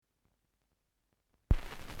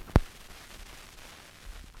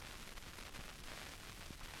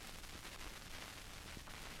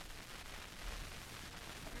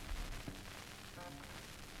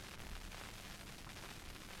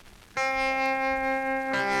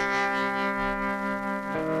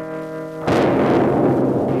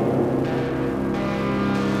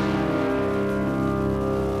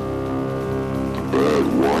Bad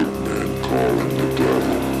white man calling the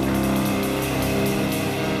devil.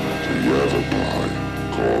 The Yavapai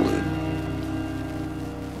calling.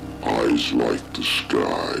 Eyes like the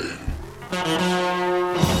sky.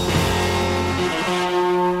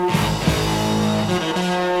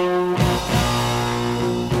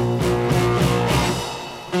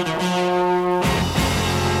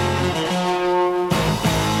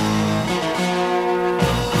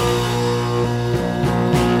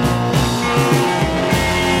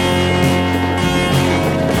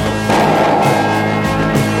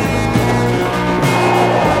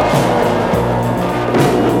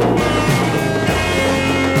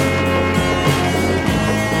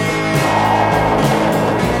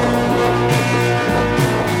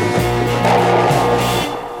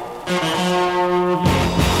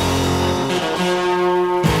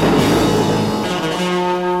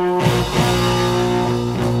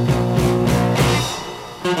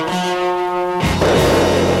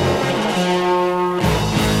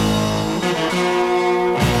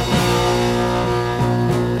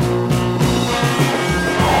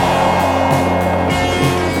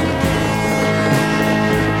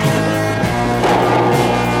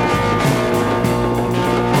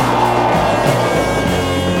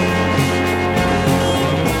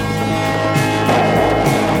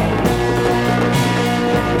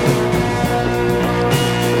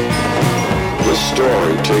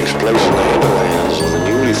 Takes place in the hinterlands of the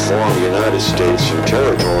newly formed United States and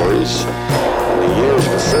Territories in the years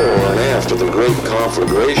before and after the great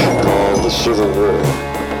conflagration called the Civil War.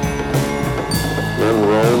 Men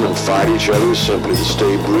roam and fight each other simply to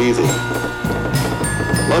stay breathing.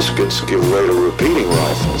 Muskets give way to repeating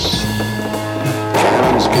rifles.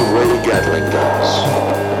 Cannons give way to Gatling guns.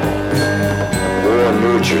 War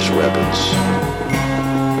nurtures weapons.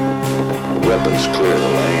 Weapons clear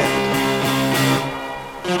the land.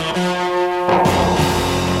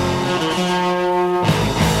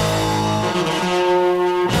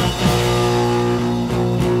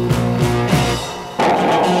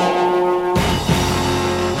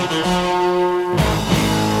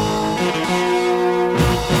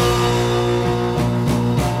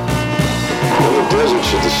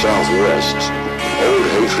 Southwest, old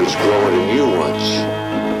hatreds grow into new ones.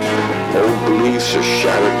 Old beliefs are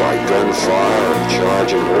shattered by gunfire and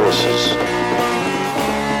charging horses.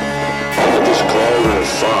 At this cauldron of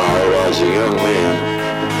fire lies a young man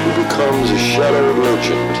who becomes a shadowed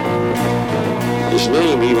legend. His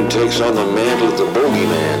name even takes on the mantle of the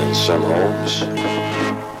bogeyman in some homes.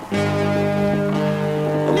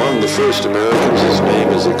 Among the first Americans, his name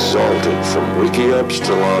is exalted from wickiups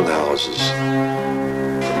to log houses.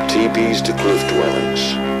 Teepees to cliff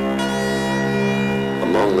dwellings.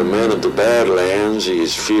 Among the men of the Badlands, he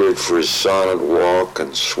is feared for his silent walk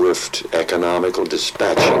and swift, economical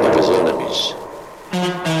dispatching of his enemies.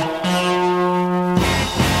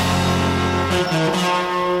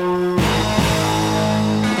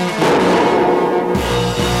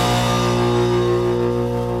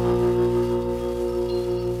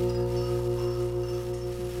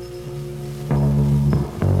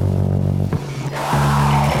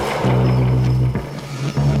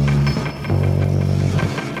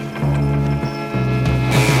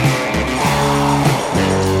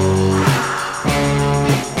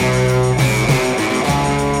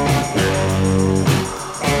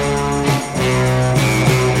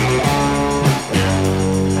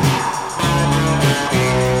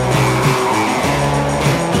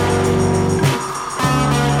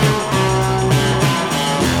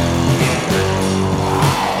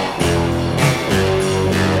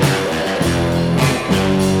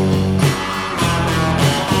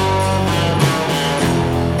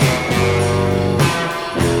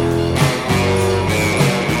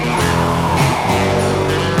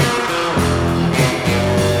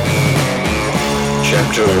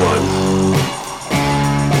 Chapter 1.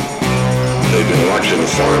 They've been watching the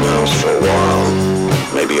farmhouse for a while,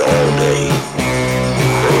 maybe all day.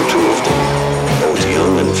 There were two of them, both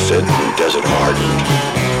young and fit and desert hardened.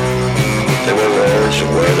 They were lords of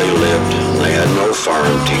where they lived, and they had no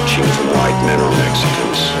foreign teaching from white men or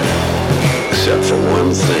Mexicans, except for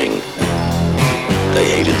one thing. They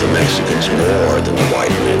hated the Mexicans more than the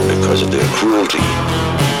white men because of their cruelty.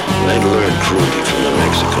 And they'd learned cruelty from the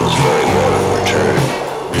Mexicans very well in return.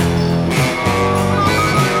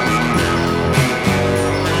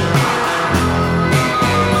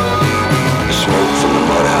 The smoke from the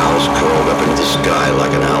mud house curled up into the sky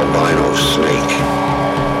like an albino snake.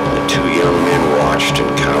 The two young men watched and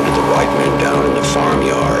counted the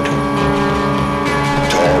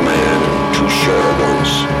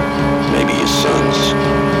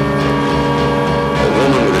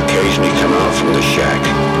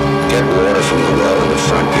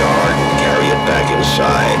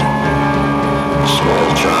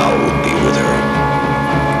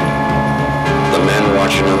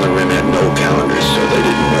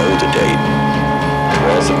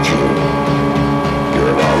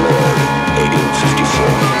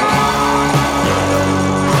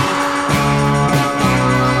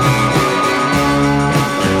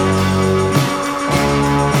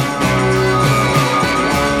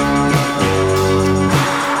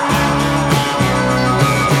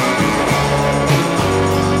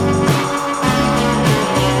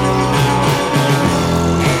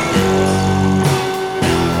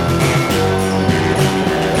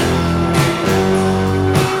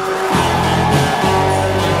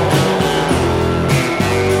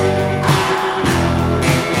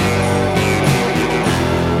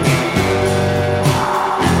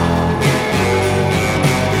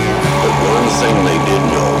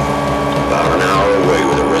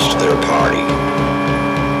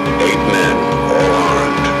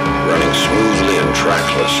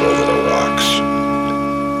helpless over the rocks.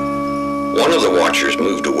 One of the watchers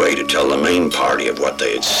moved away to tell the main party of what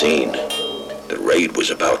they had seen. The raid was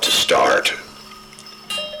about to start.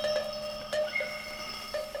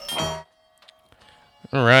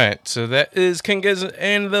 Alright, so that is King Gizzard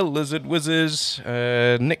and the Lizard Wizards.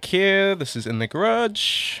 Nick here, this is In the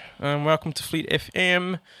Garage. Welcome to Fleet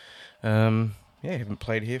FM. I haven't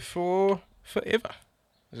played here for forever.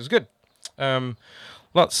 This is good.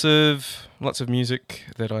 Lots of music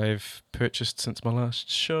that I've purchased since my last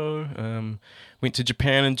show. Went to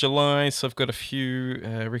Japan in July, so I've got a few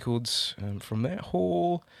records from that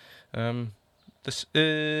haul. This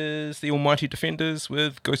is The Almighty Defenders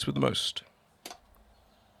with Ghost with the Most.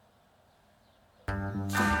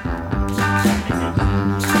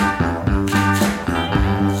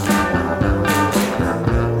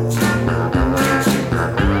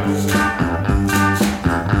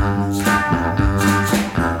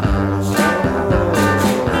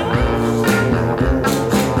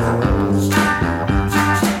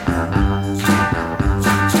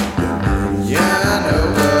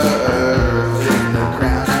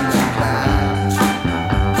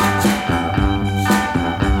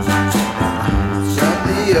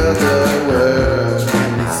 Other world,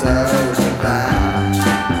 and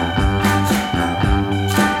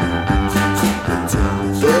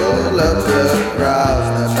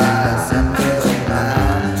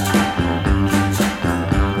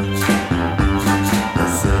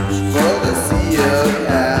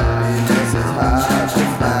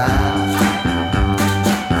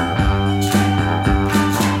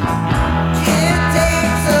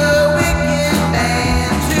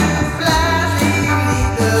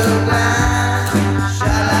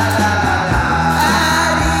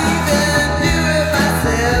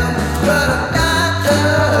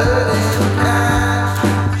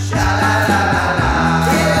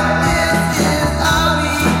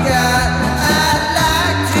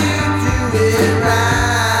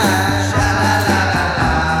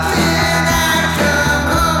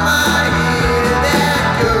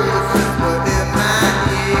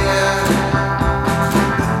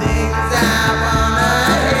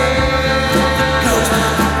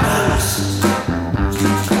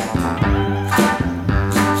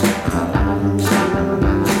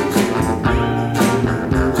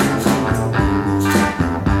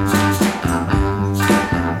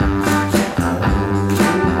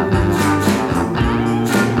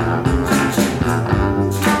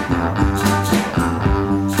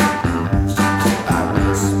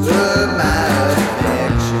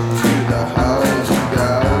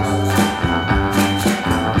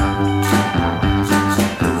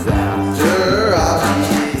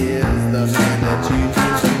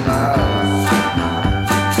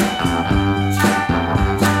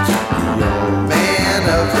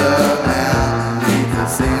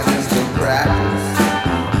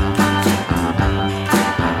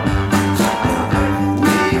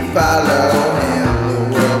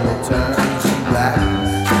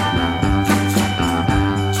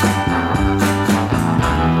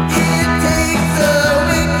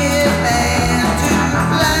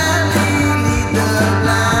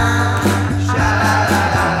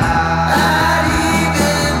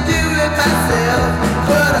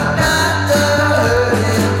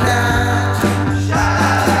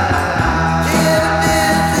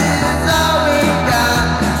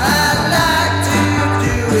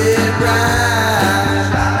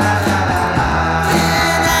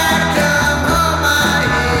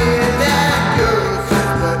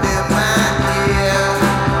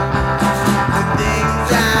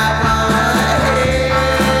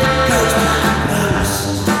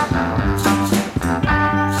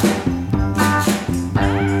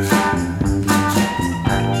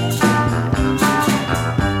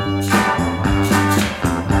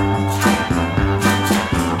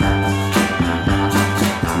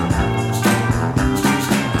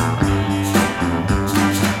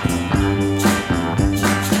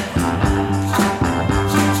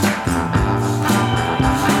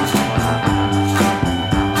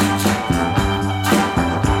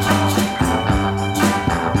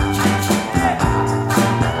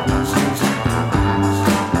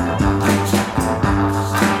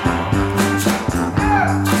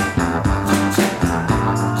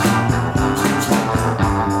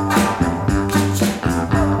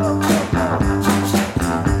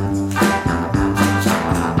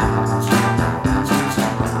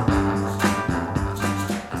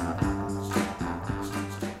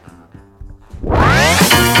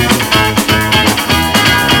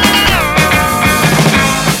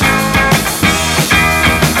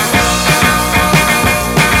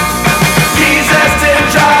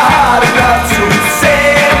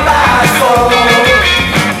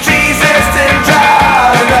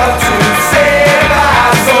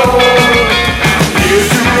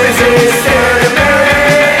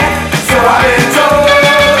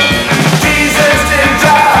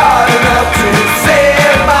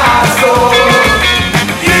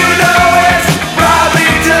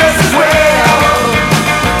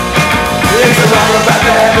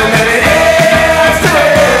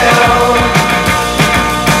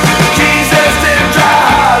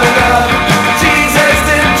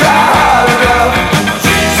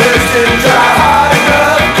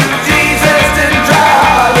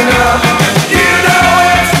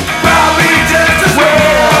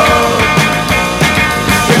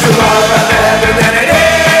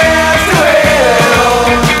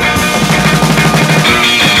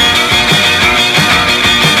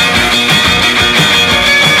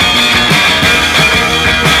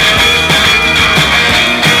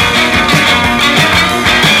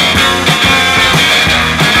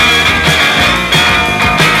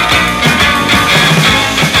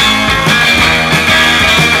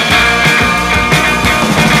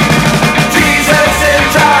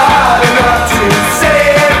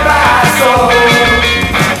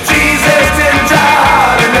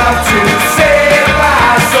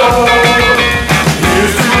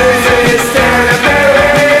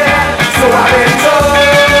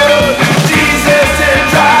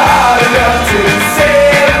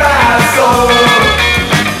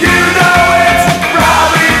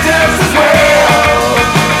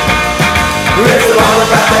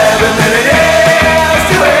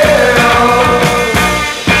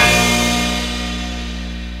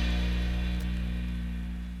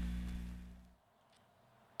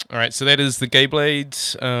All right, so that is the Gay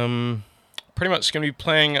Blades. Pretty much going to be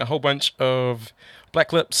playing a whole bunch of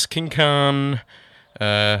Black Lips, King Khan,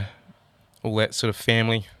 all that sort of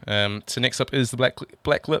family. So next up is the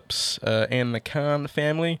Black Lips and the Khan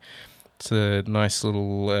family. It's a nice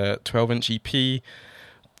little 12-inch EP.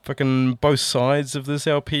 Fucking both sides of this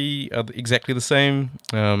LP are exactly the same.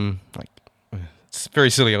 It's very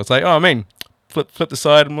silly. I was like, oh, I mean, flip the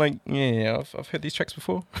side. I'm like, yeah, I've heard these tracks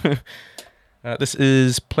before. This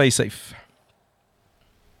is Play Safe.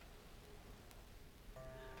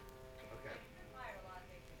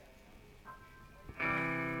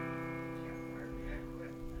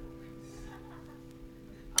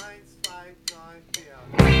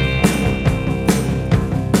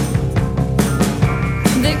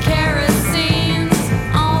 The kerosene's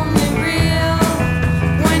only real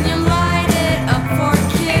when you light it up for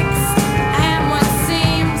kicks, and what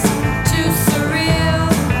seems too surreal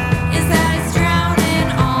is that it's drowning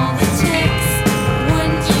all the ticks.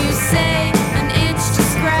 Wouldn't you say an itch to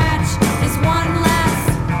scratch is one less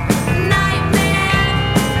nightmare?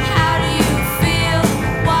 How do you feel?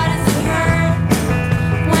 Why does it hurt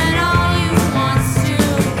when all you want's to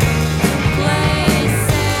play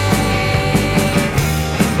safe?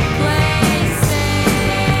 Play safe,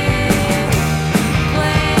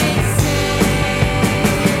 play safe,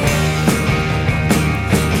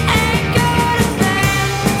 and go to bed.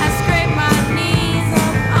 I scrape my knees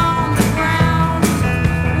up on the ground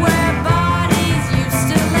where bodies used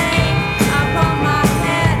to lay. I put my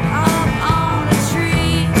head up on a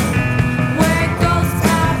tree where ghosts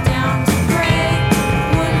bow down to pray.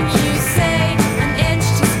 Wouldn't you say an itch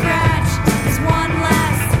to scratch is one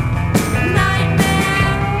less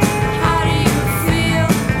nightmare? How do you feel?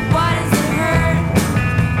 Why does it hurt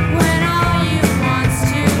when all you want's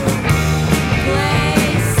to play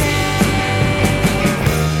safe?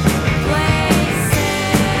 Play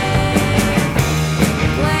safe,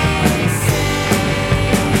 play safe,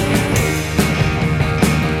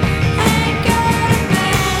 and go to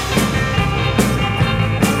bed.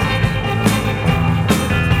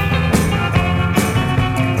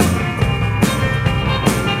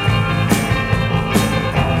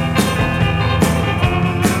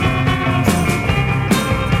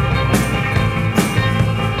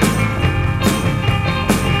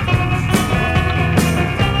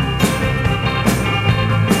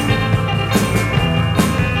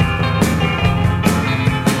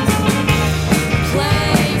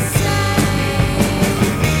 Play safe,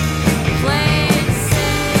 play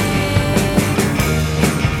safe,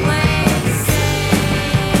 play safe,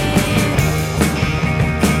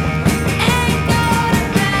 and go to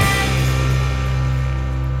bed.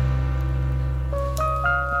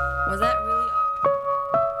 Was that really awful?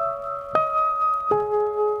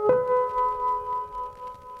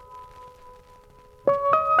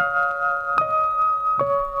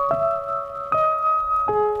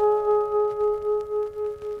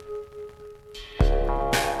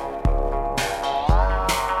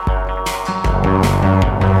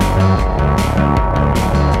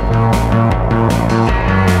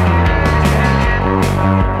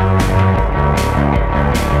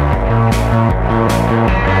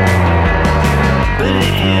 But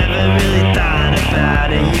if you ever really thought about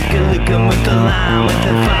it, you could look 'em with the line with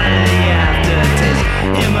the fun of the aftertaste.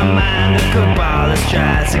 In my mind, the cabal is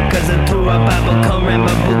tragic, 'cause I threw a Bible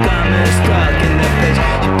commemorative garment stuck in the page.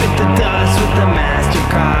 You bit the dust with the master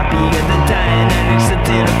copy of the dynamic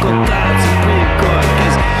satirical thoughts of pre-court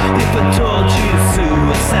case. If I told you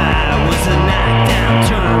suicide was a knockdown,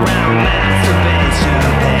 turn around masturbation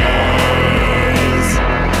pays.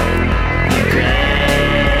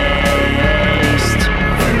 Graced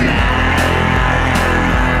for now,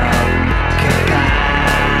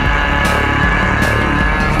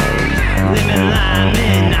 living like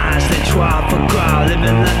menage the trois for crowd,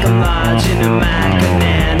 living like a large in a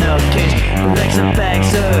Macarena cage. Legs and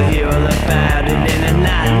facts are here all about it, and a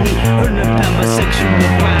nightly unbound my sexual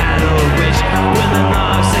battle rage. Willing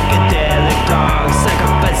logs, psychedelic dogs,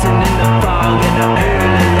 sacrificing in the fog in the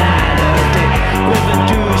early light of day. With a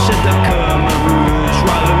douche at the Khmer Rouge,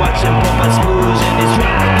 while we're watching Popeye Smooth, and he's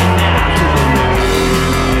rocking out to the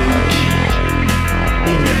luge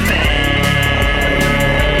in your face.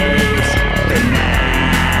 But now,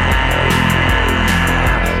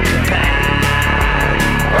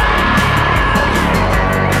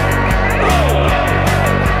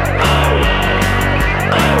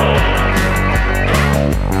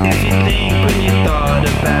 if you think when you thought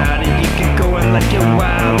about it, you could go in like you're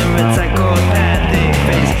wild or a psychopathic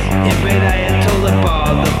face. Every day I told up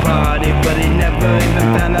all the party, but he never even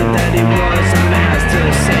found out that he was a master. to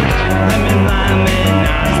say, let me line me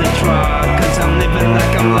knives the draw, cause I'm living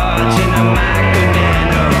like I'm large in a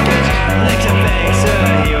micro-nano cage. Legs and legs,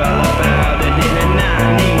 hear all about it in a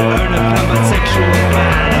 90, earn a pound of sexual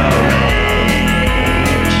battle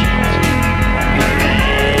rage.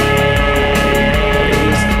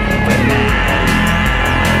 Raised, but now,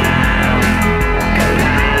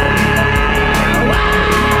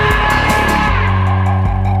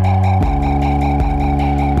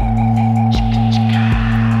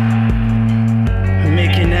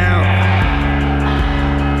 making out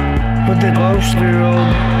with the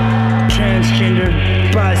ghost-year-old transgender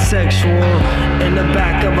bisexual in the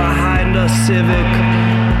back of a Honda Civic,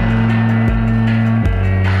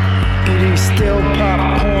 eating stale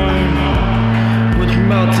popcorn with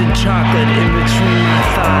melted chocolate in between my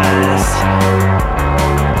thighs.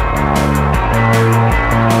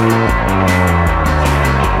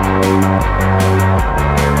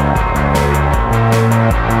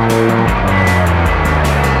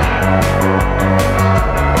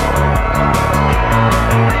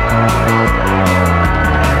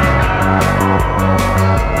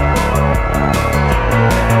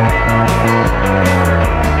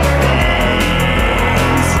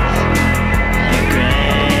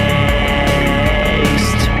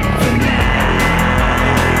 Graced for now.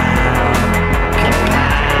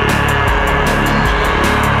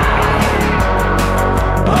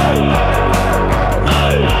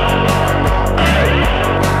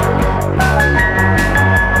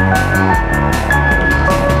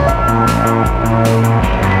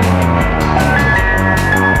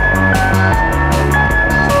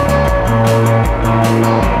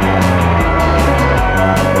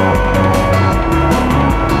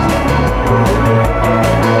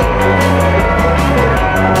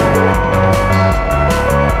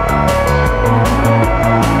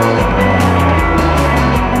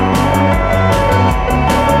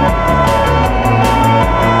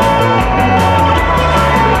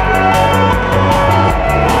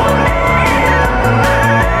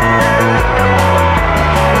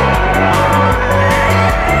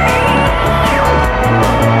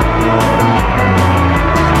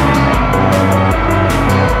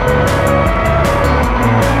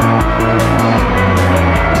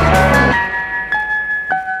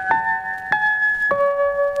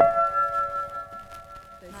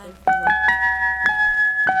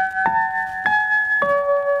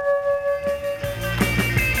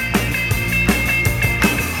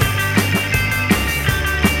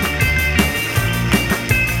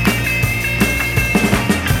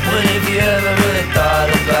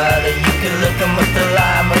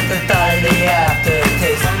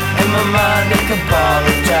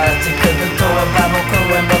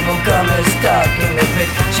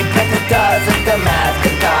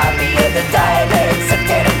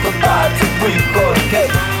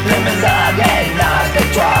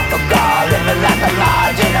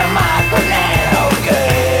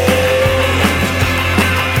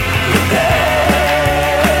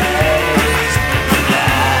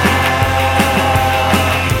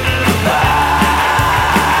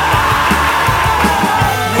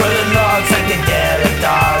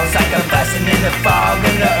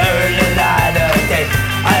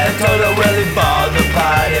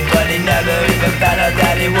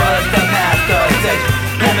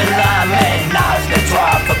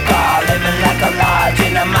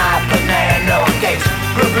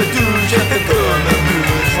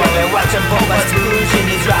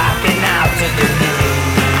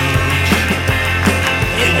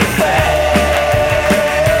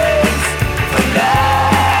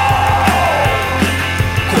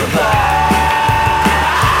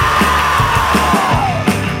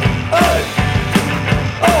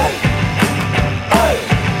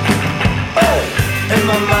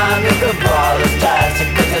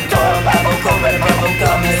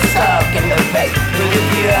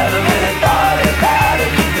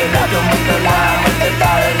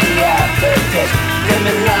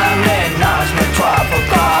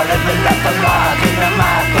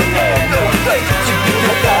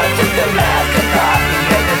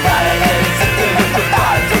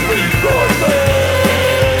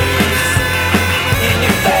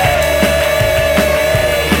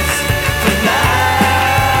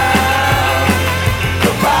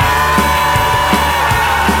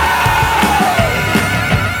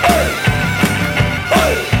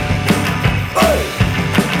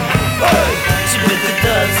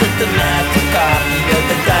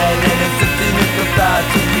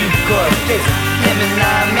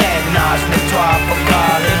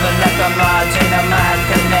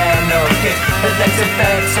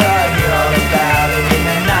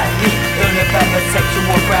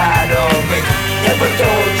 Never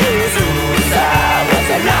told you suicide was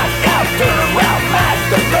a knockout, turn around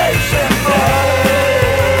masturbation phase.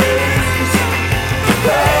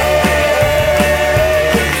 Phase.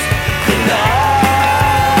 Denial.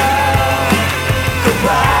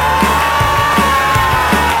 Goodbye.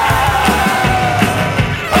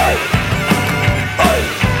 Hey. Hey.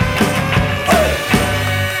 Hey.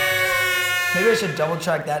 Maybe I should double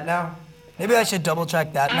track that now. Maybe I should double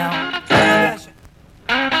track that now. Maybe I should.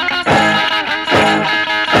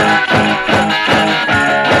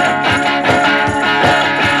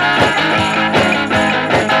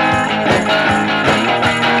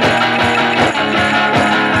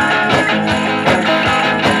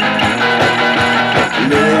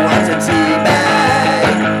 Louis wants a tea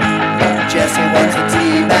bag. Jesse wants a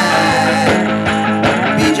tea bag.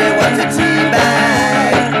 BJ wants a tea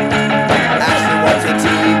bag. Ashley wants a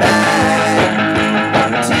tea bag.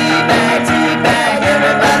 Tea bag,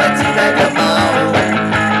 everybody tea bag, come on.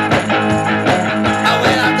 Oh,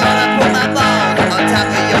 well, I'm gonna put my balls on top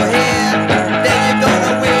of your head. Then you're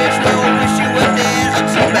gonna wish you were dead.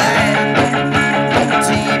 A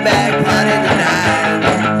tea bag party tonight.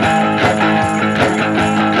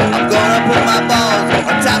 I'm gonna put my balls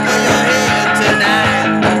on top of your head tonight.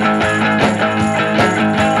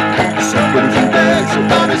 Somebody teabag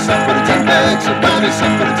somebody, somebody teabag somebody,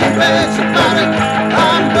 somebody teabag somebody. I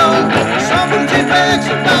know. Somebody teabag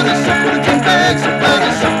somebody, somebody teabag somebody,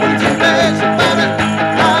 somebody teabag somebody.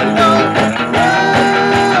 I know.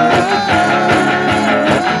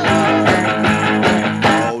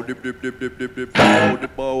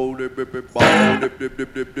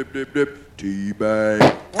 Teabag.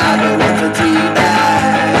 Abby wants a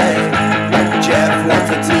teabag. Jeff wants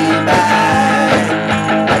a teabag.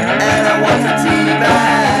 Anna wants a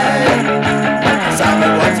teabag.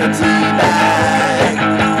 Simon wants a teabag.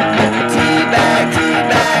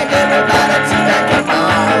 Teabag, everybody teabag, come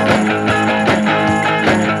on.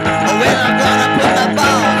 Oh, well, I'm gonna put my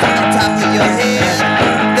balls on top of your head.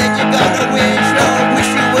 Then you're gonna wish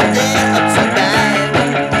you were dead. A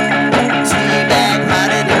teabag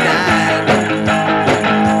party tonight.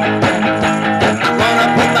 I'm gonna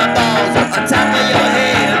put my balls on top of your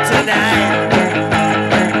head tonight.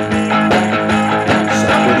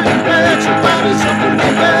 Somebody teabag somebody, somebody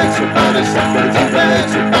teabag somebody, somebody teabag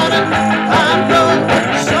somebody. I know.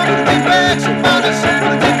 Somebody teabag somebody,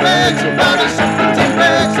 somebody teabag somebody, somebody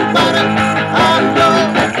teabag somebody. I know.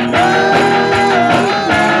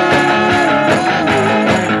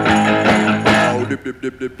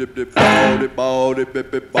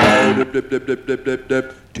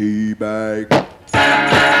 Teabag.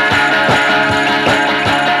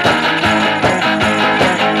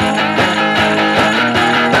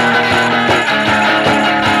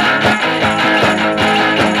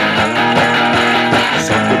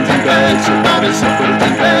 Somebody teabag somebody, somebody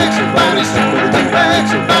teabag somebody, somebody teabag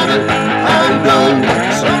somebody. I know.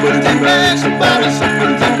 Somebody teabag somebody,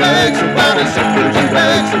 somebody teabag somebody, somebody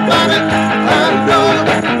teabag somebody. I know.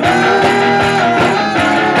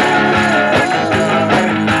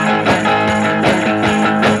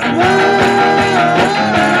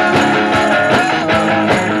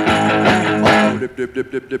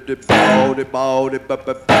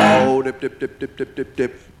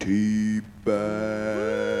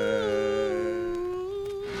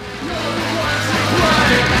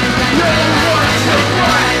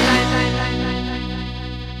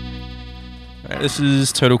 Alright, this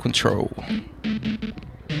is Total Control.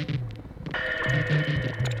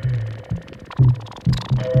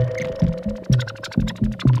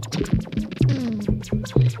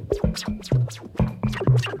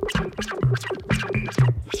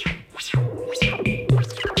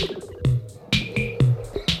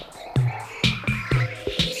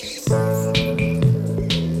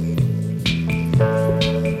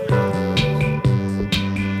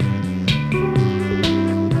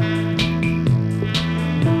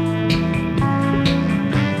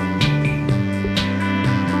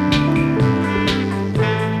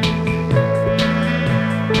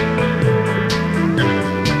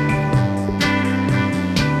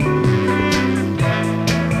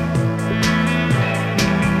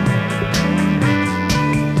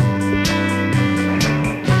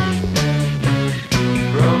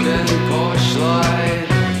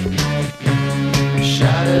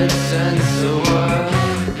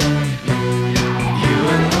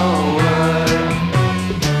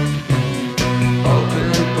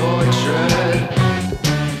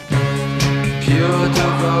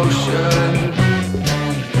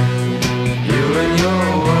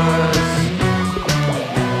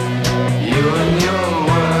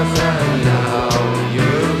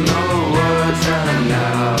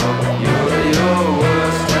 You're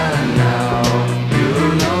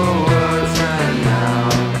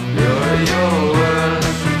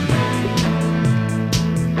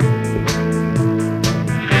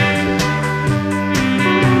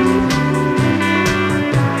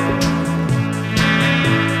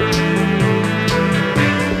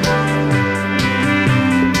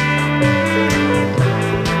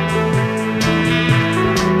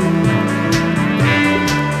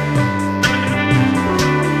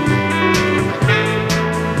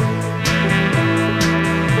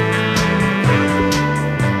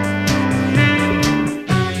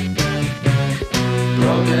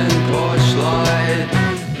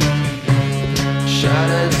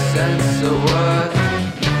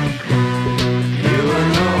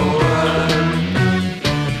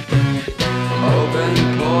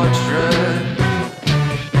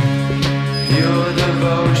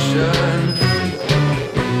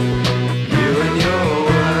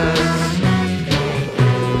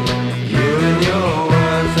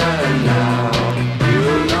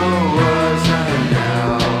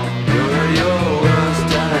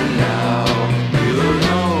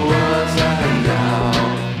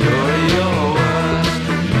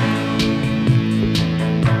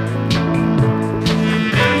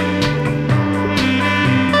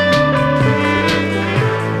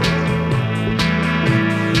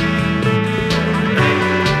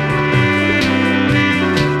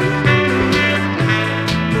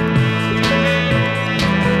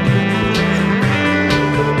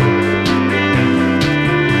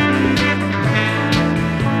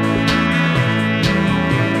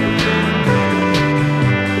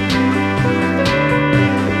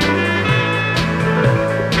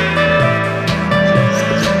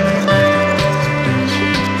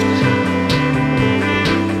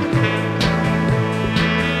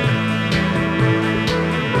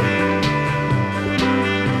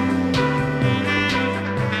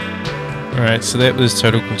Alright, so that was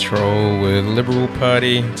Total Control with Liberal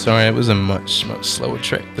Party. Sorry, it was a much slower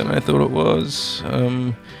track than I thought it was.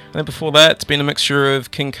 And then before that, it's been a mixture of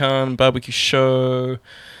King Khan, Barbecue Show,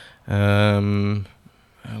 was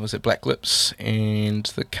it Black Lips, and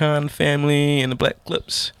the Khan Family and the Black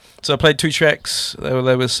Lips. So I played 2 tracks, they were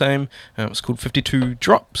the same. It was called 52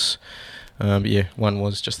 Drops. But yeah, one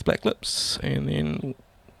was just the Black Lips, and then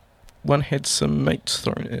one had some mates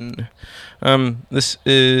thrown in. This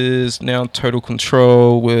is now Total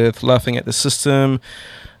Control with Laughing at the System.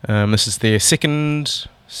 This is their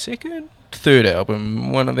third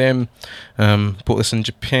album. One of them bought this in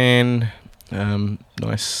Japan.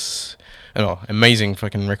 Nice, amazing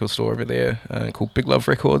fucking record store over there called Big Love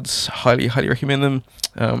Records. Highly recommend them.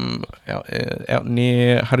 Out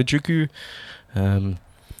near Harajuku.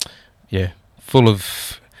 Full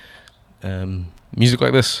of music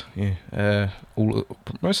like this,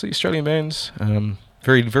 mostly Australian bands,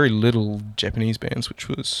 very little Japanese bands, which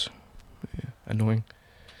was annoying.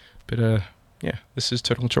 But this is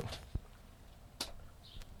Total Control.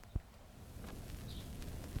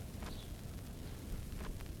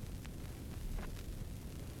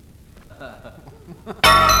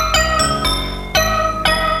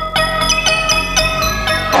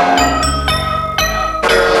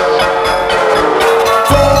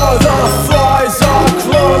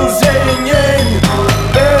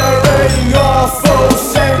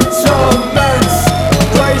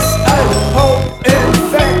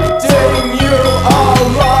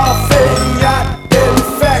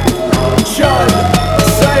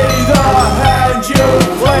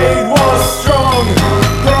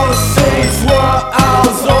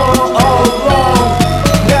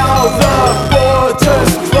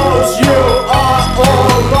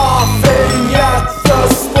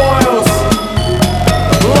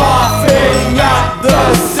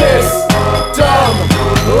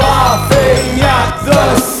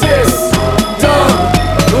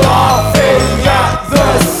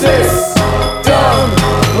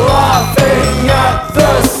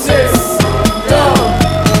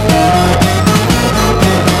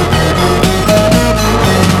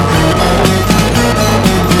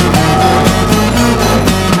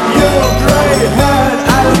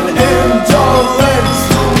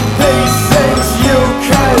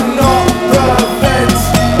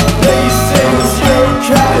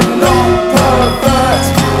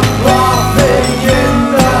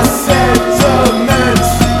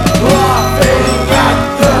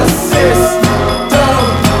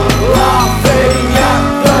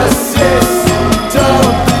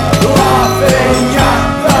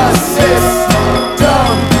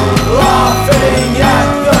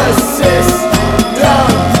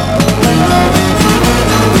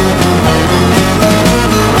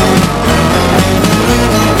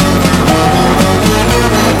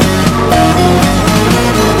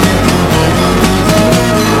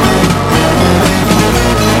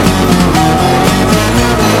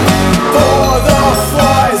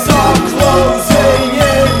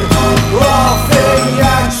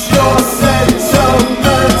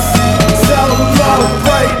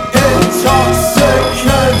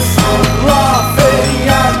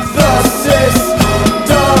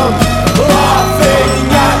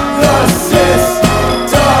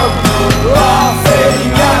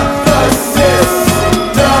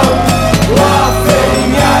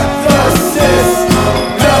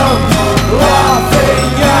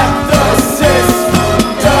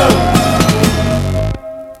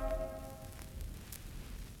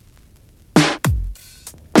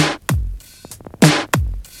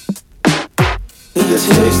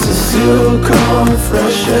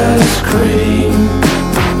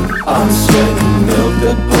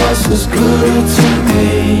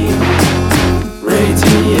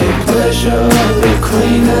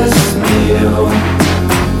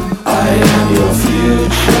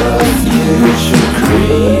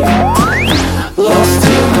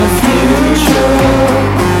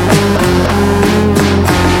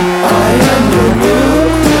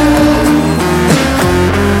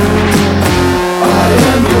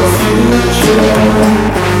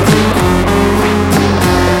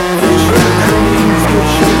 Future cream,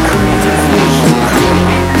 future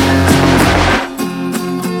cream.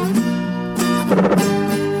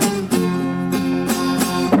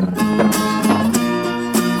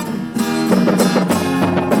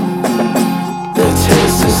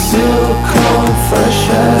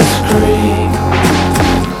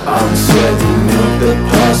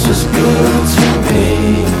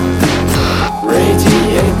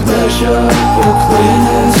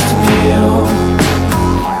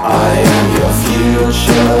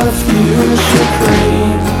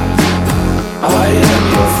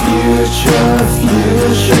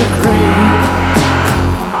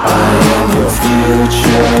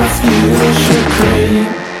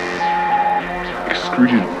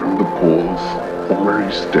 Excreted from the pores,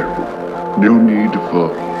 already sterile. No need for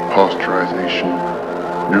pasteurization.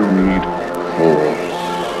 No need for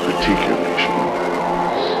reticulation.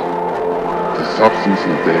 The substance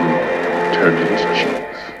is then turned into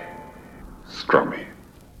cheese. Scrummy.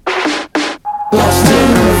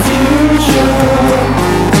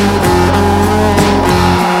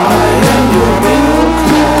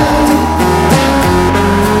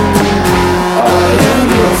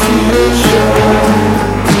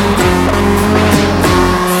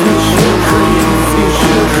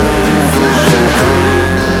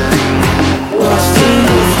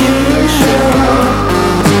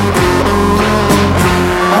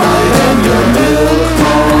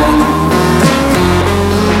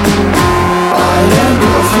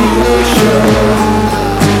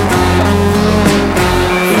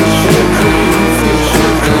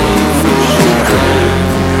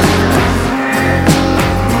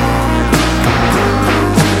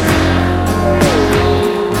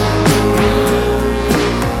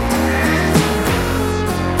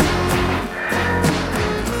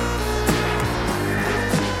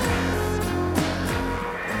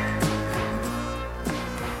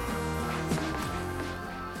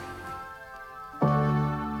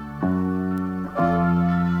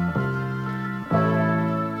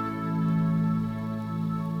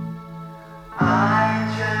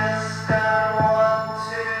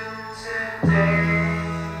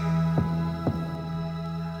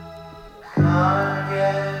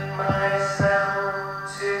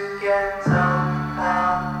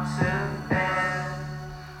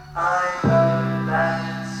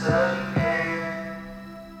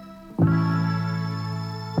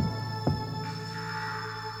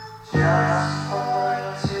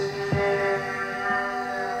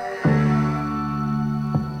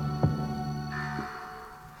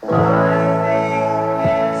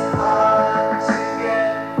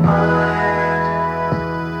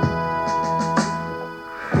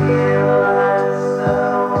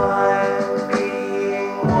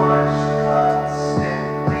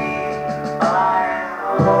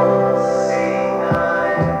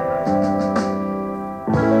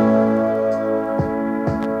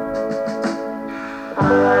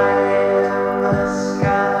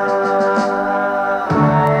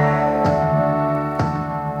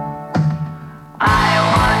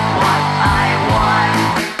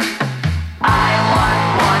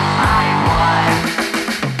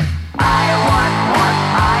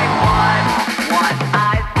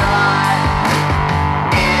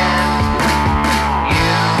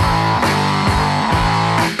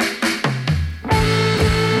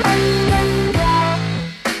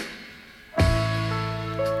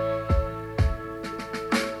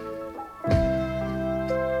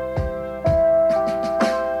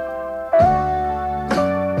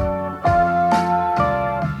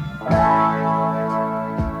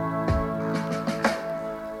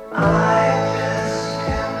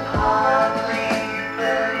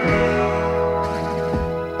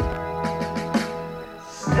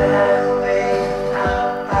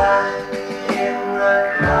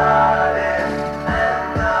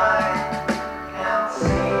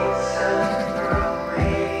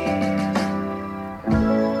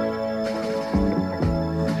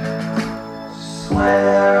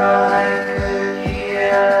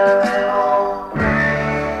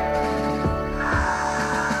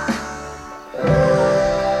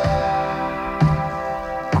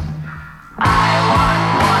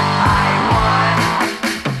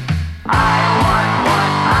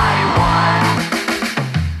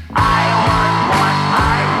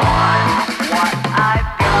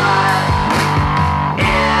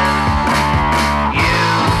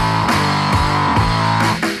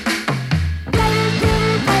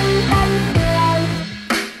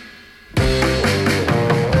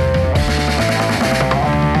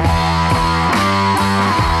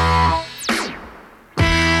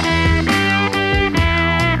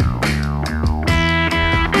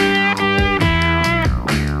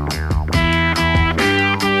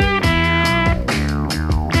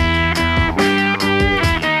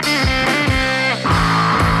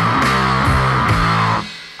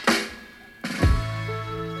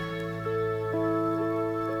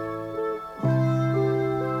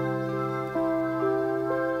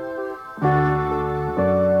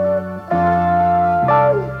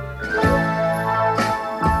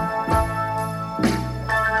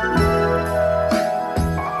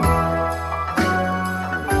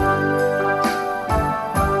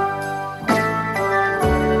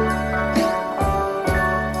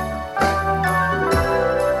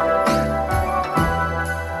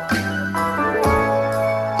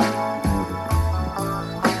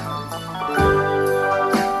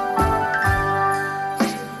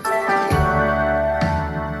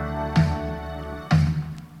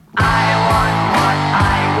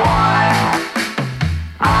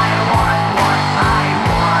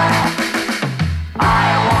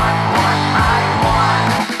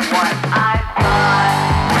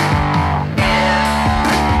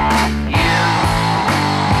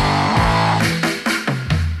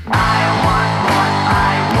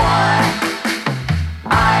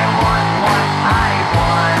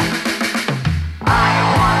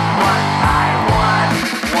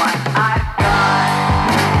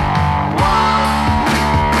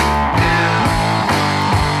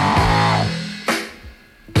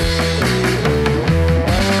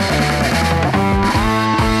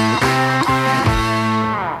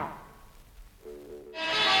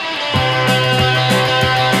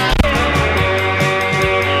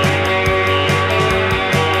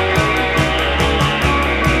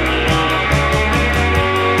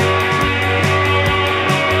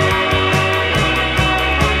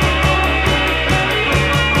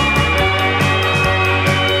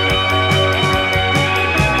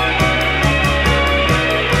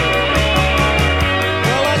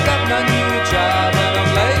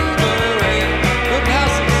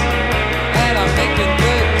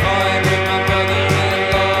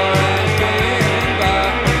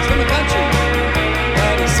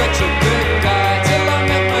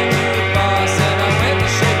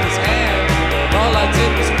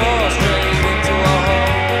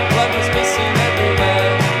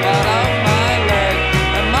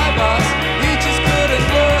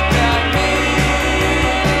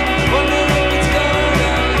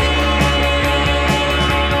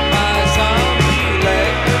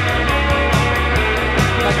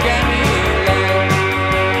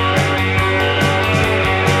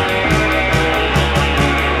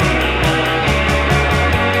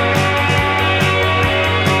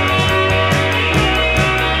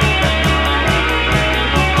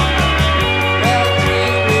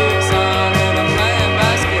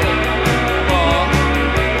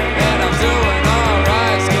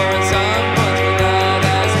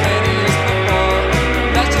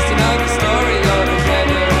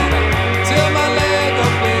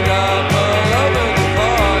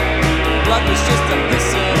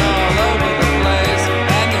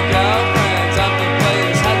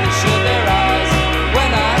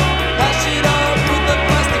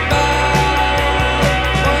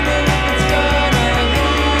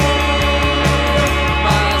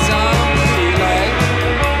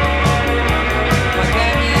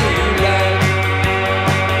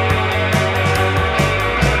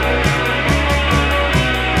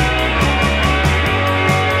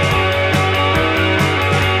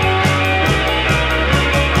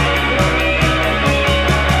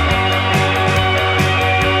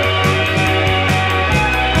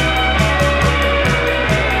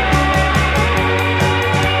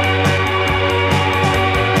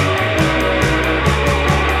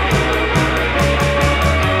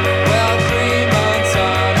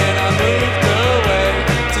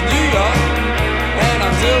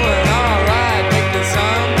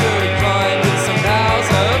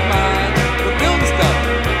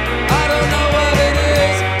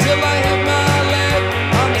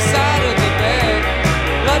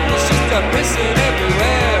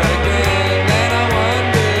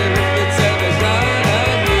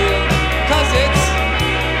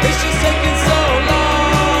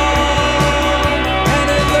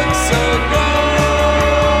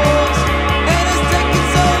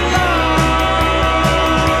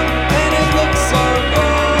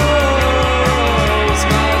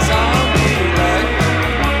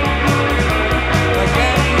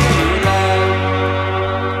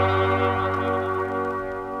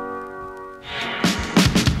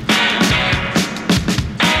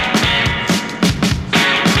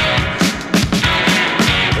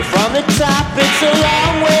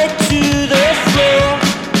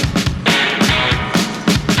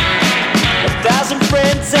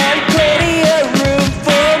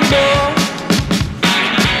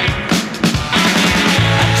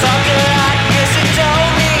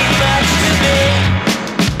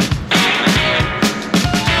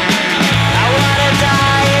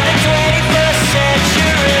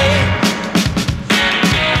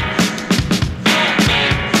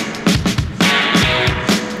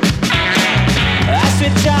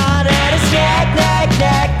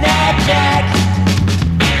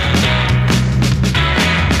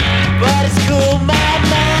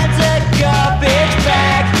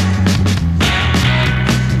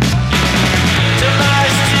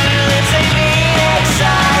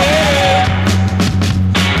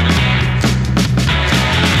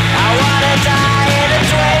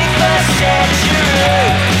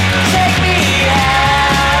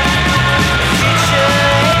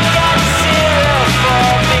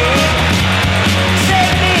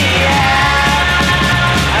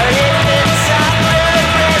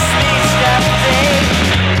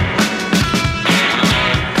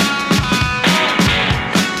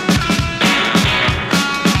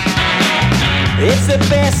 is the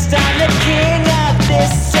best, I'm the king of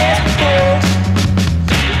this sport.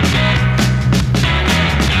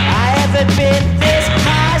 I haven't been this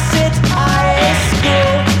high since high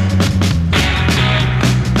school.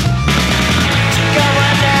 So come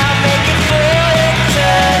on now, make it for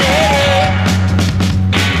eternity,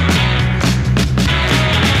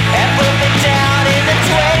 and put me down in the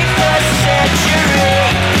 21st century.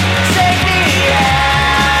 Take me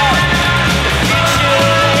out, the future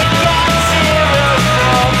ain't got zero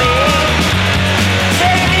for me.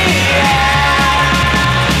 Take me out,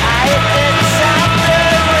 I hit the top, the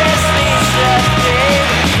rest needs nothing.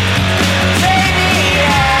 Take me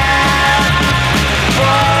out,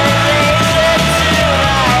 boy, laser to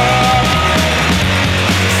my head.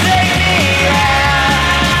 Take me out,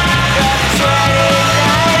 got 29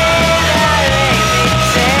 that make me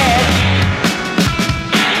dead.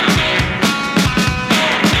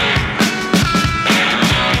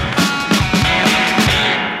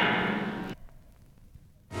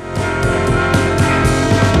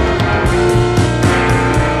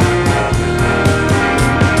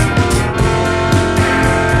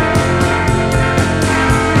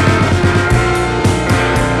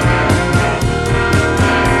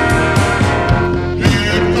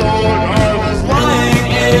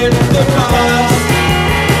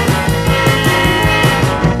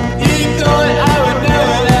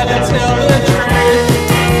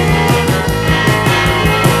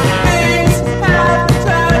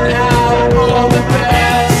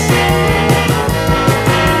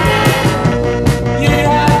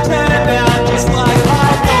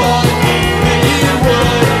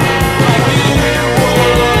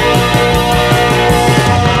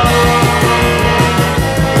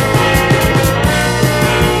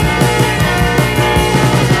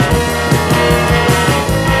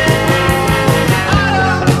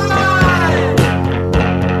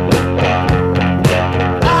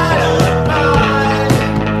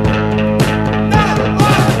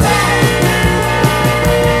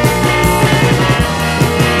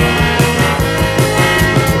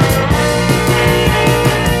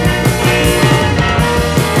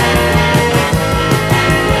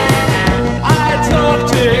 I talk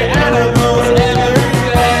to animals every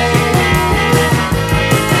day.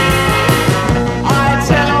 I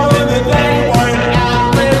tell them that they won't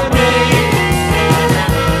outlive me.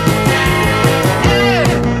 In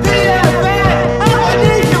the event of a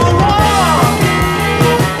nuclear war,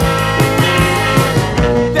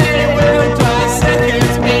 they will die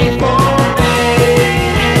seconds before me.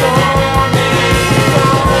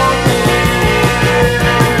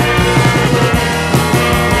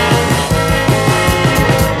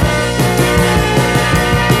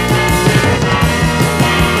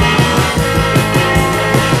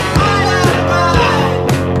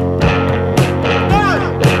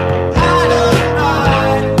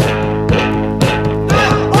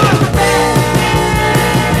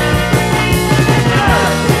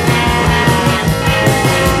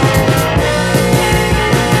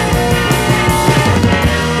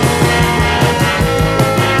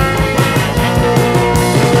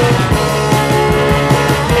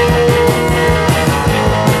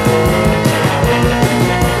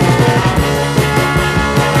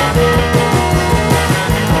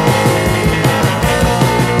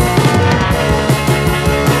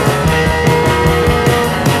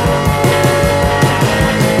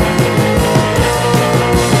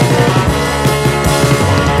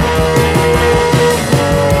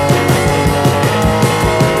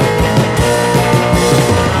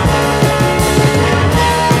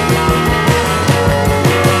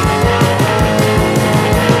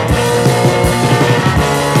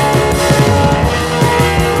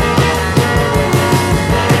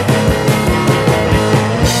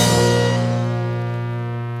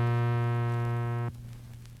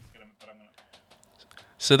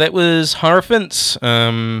 So that was Hierophants,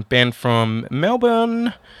 band from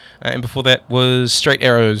Melbourne, and before that was Straight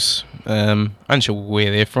Arrows. Unsure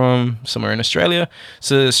where they're from, somewhere in Australia.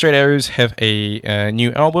 So Straight Arrows have a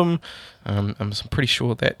new album. I'm pretty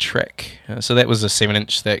sure that track. So that was a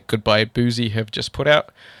 7-inch that Goodbye Boozy have just put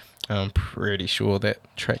out. I'm pretty sure that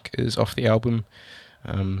track is off the album.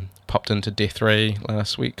 Popped into Death Ray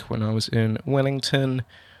last week when I was in Wellington.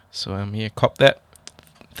 So yeah, cop that.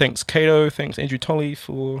 Thanks Kato, thanks Andrew Tolley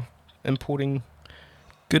for importing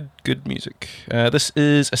good music. This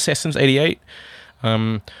is Assassins 88.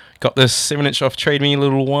 Got this 7-inch off Trade Me a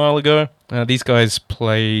little while ago. These guys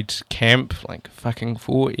played Camp like fucking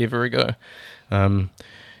forever ago.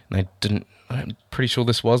 They didn't. I'm pretty sure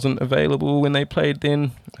this wasn't available when they played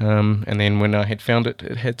then. And then when I had found it,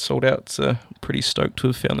 it had sold out. So pretty stoked to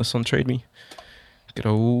have found this on Trade Me. Good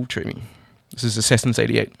old Trade Me. This is Assassins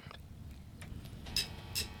 88.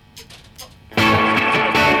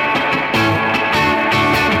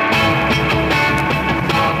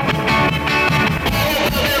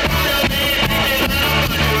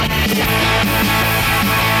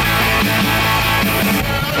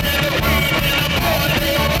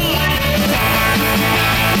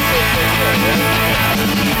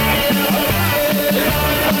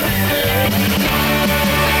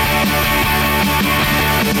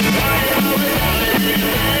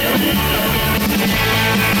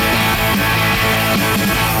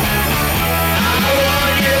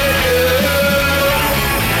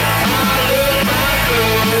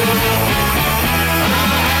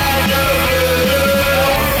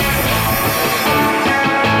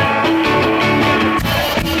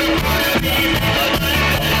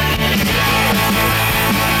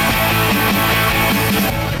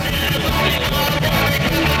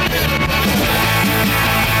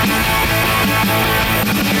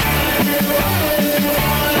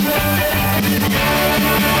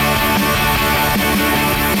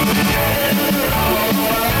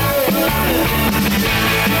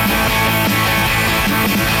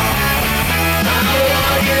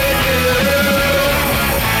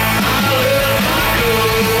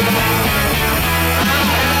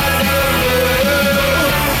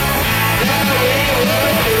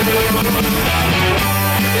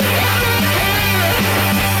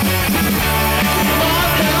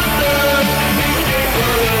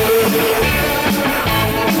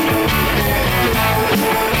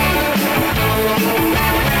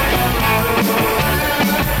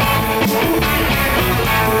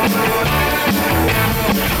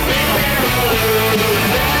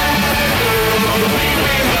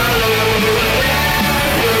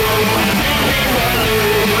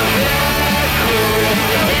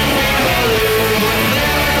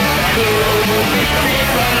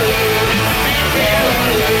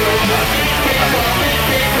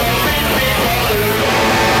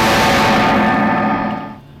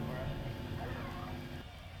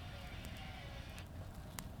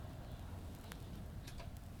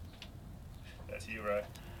 That's you, right?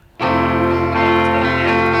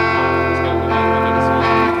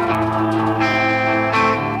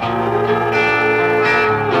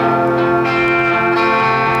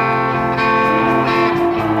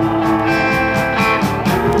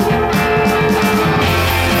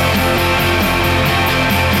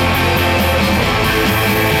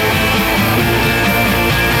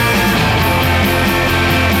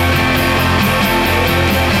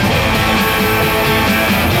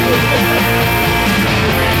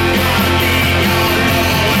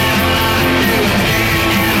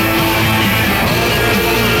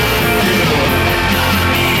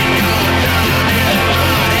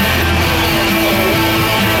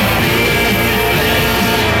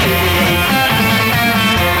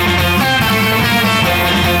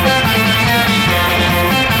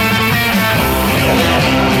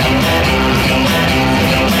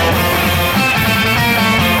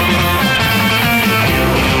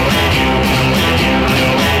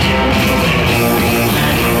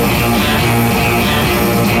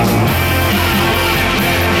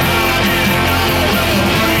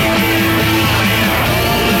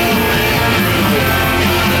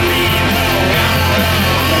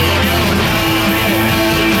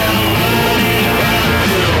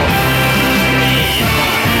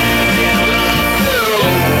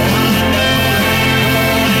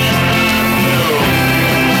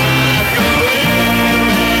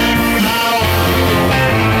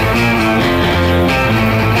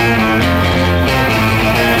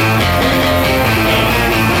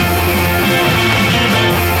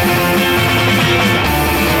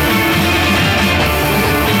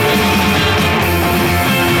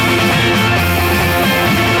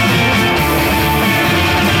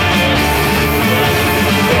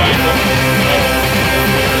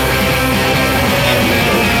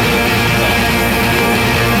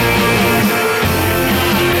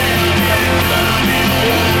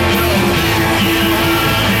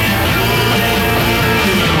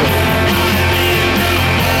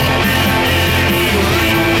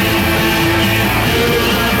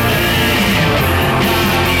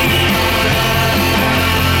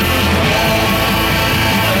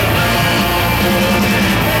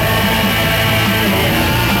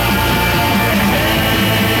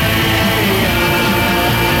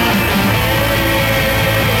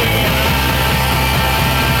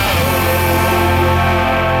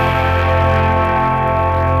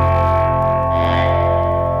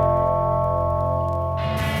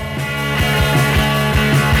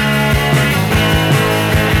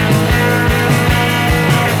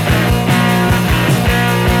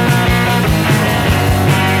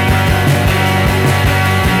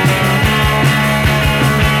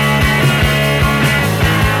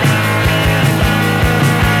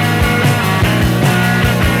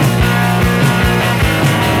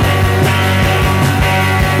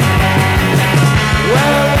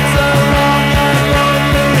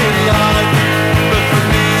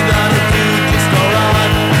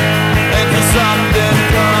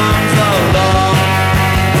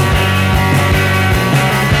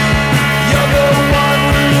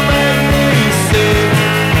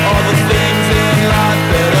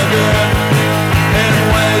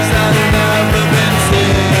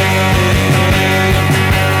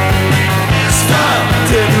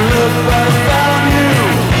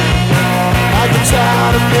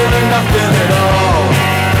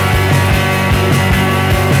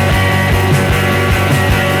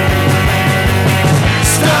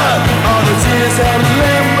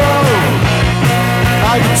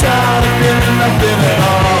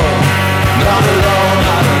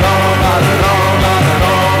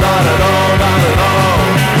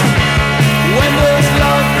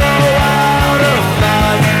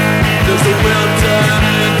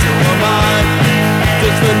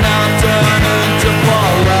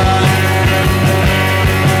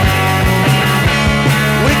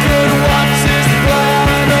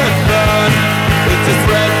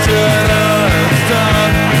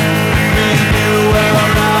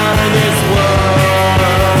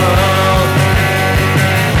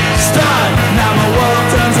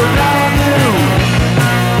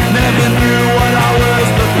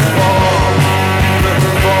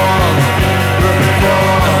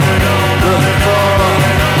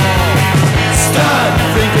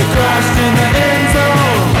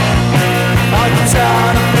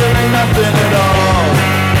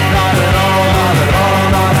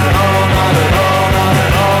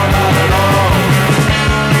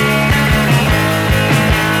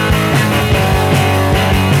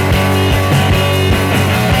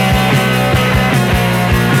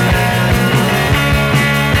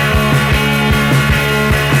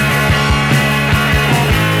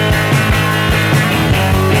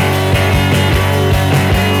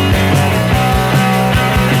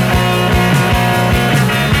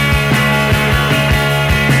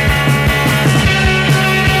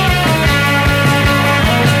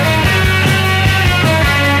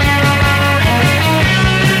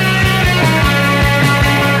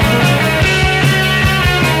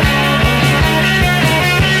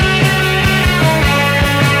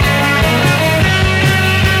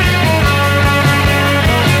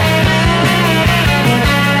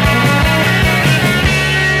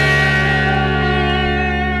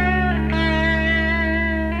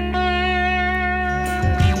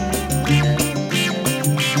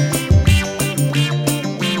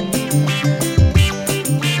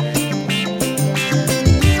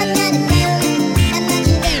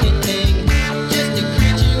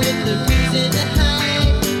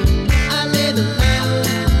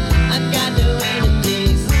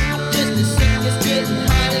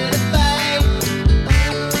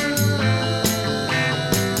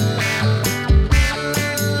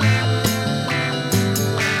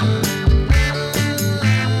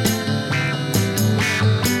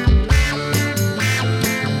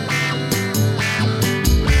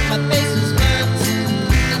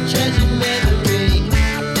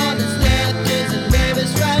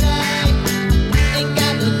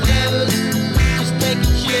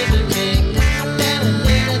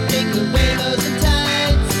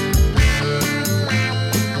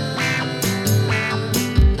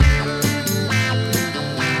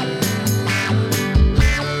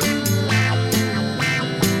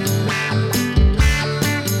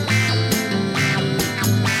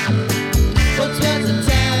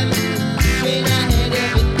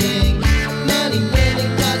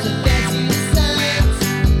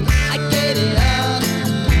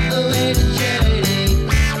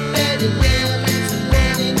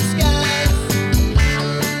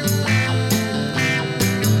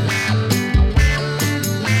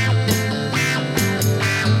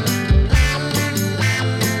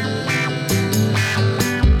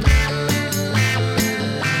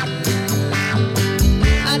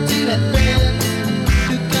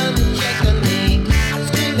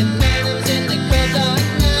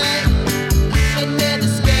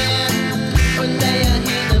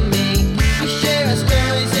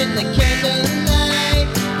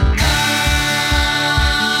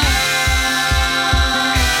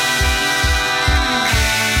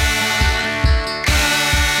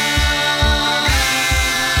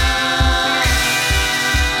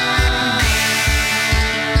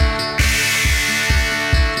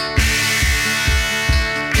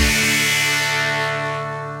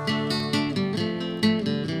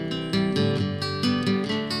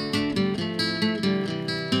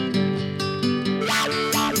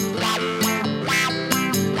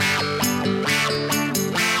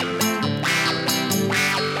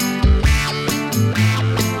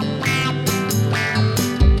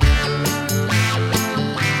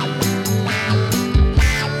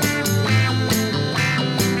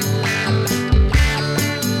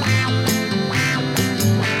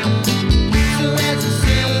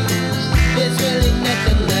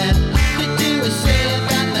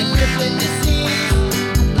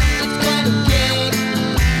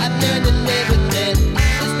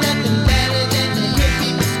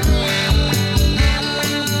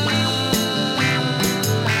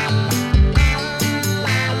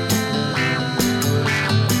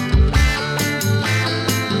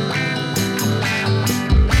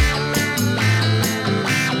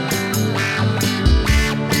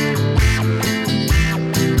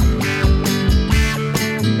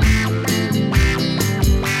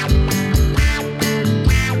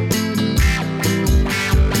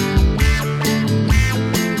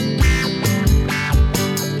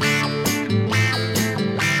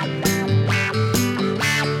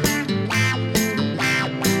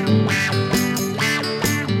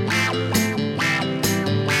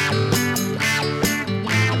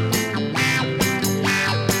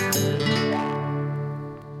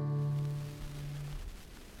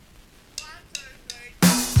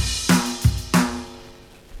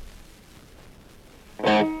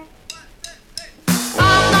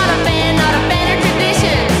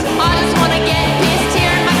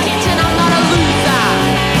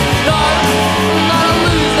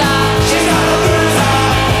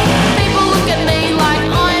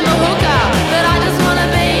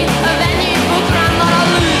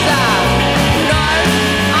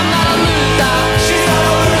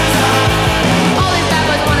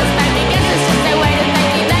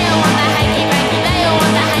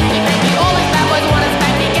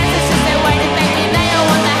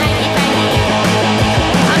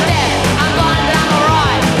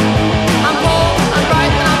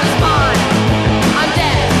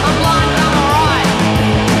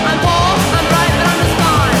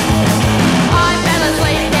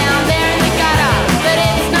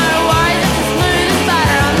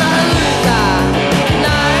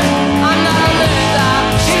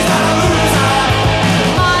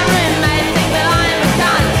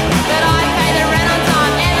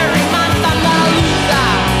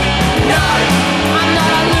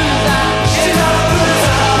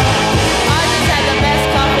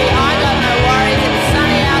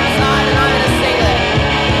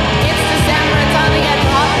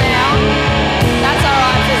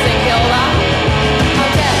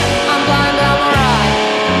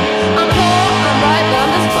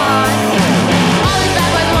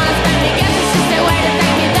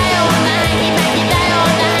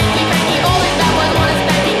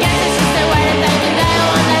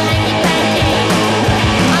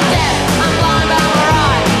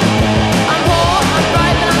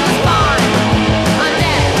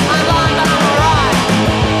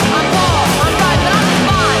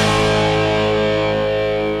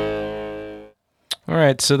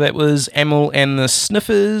 so that was Amel and the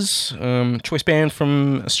Sniffers, choice band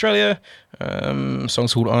from Australia.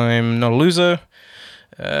 Song's called I'm Not a Loser.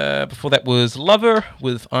 Before that was Lover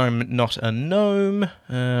with I'm Not a Gnome.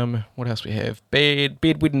 What else we have?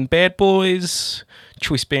 Bedwood and Bad Boys,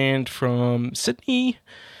 choice band from Sydney.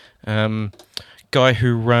 Guy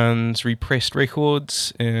who runs Repressed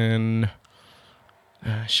Records in...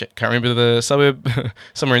 can't remember the suburb.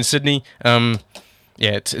 Somewhere in Sydney.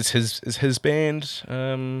 Yeah, it's his band.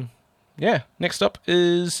 Next up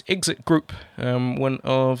is Exit Group, one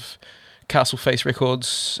of Castle Face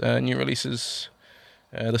Records' new releases.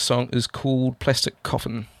 The song is called Plastic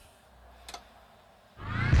Coffin.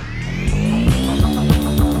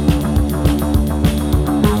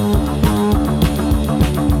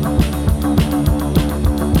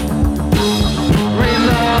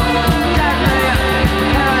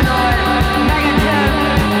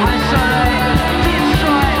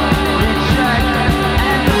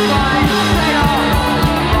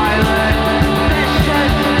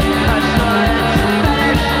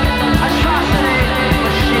 Atrocity,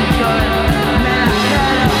 machine gun,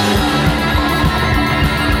 man,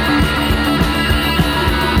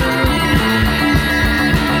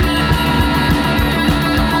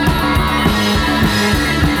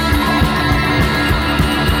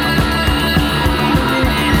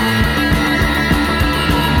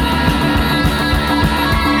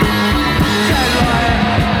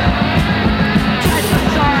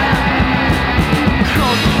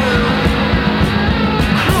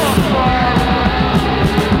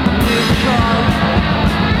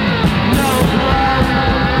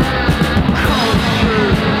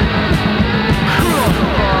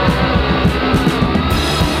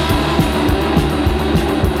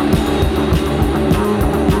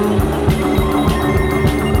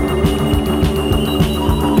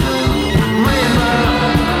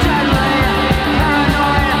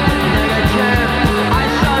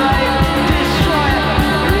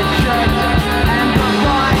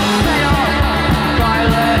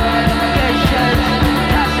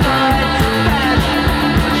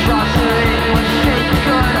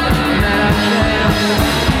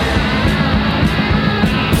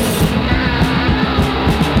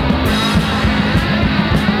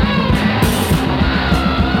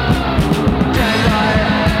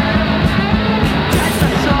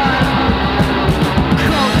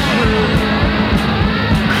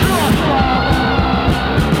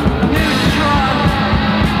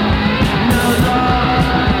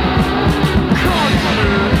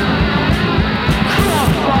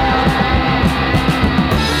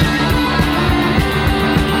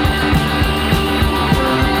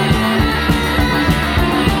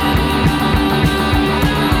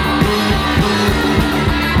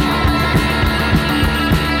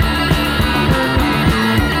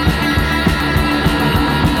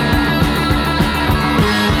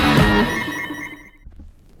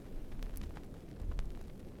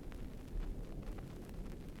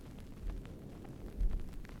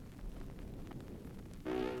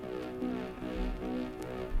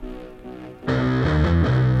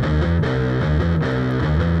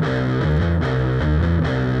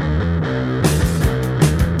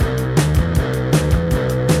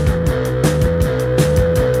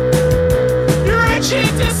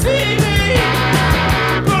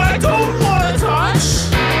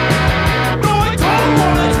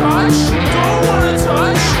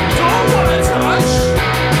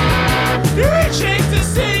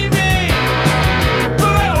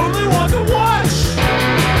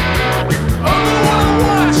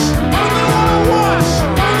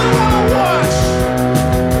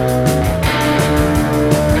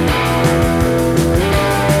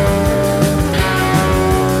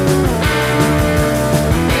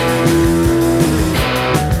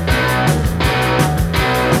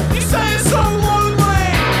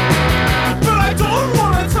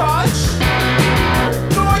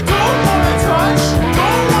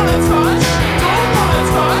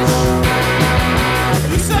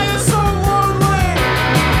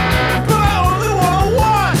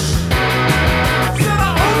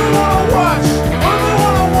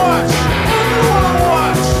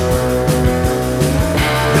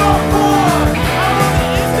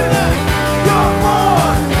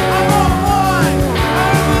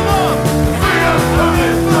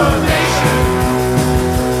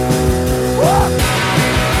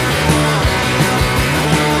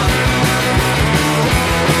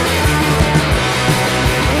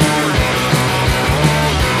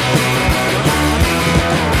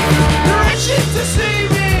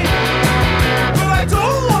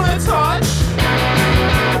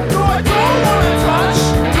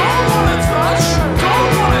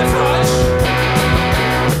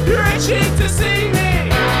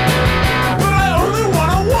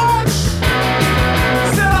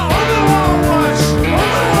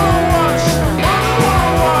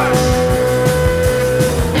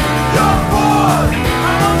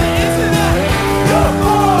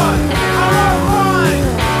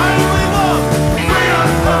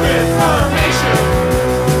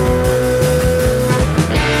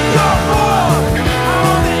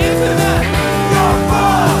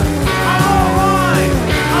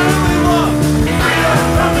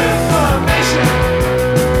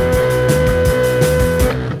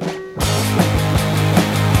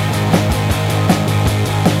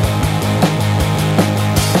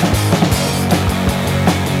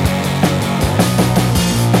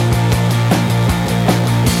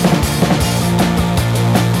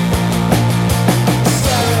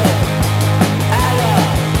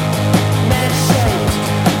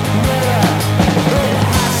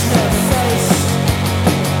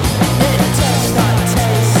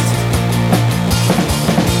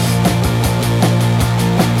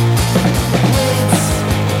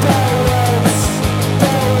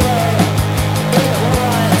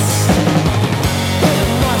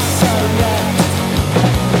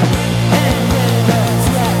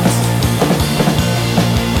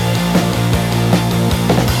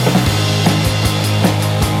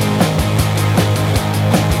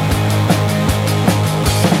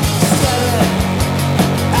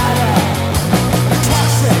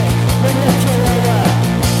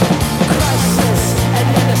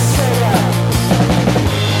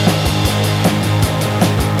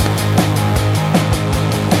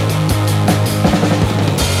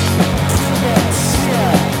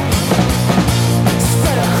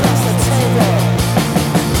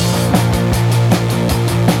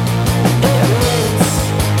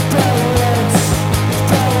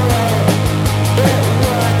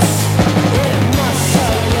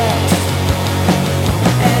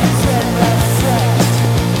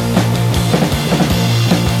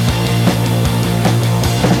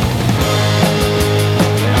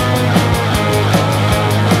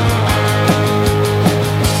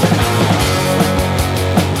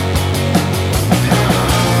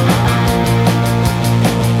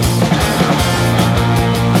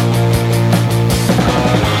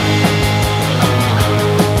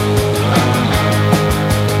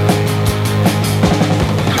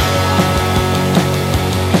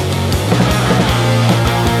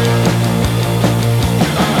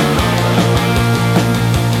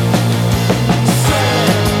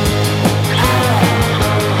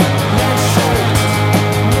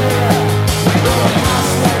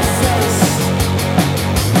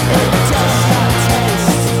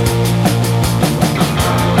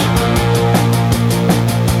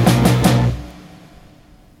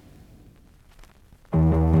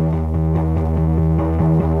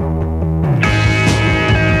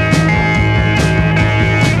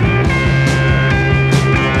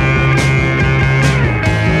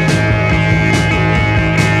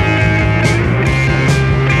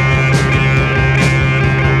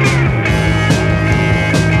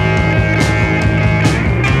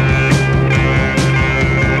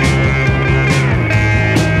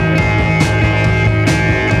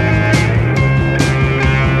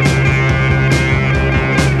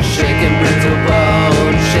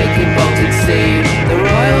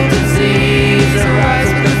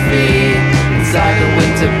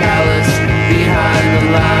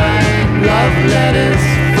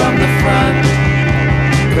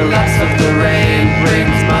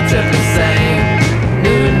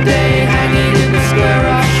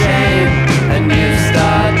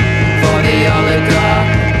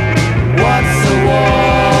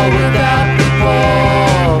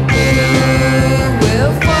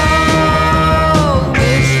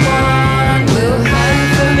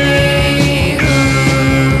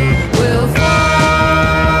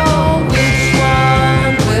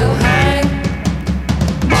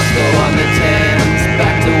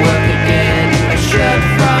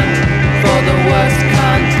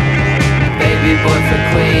 boy for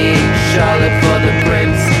queen, Charlotte for the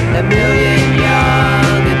prince, a million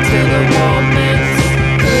young until the war ends.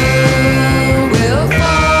 Who will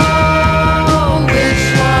fall? Which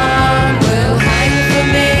one will hang for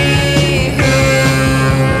me? Who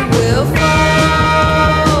will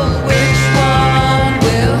fall? Which one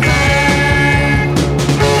will hang?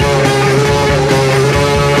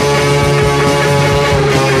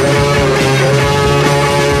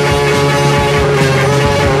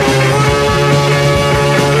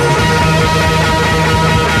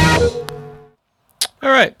 All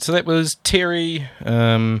right, so that was Terry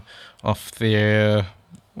off their,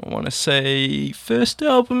 I want to say, first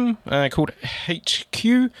album called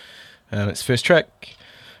HQ. Its first track.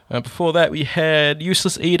 Before that, we had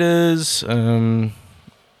Useless Eaters,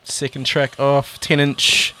 second track off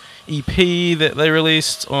 10-inch EP that they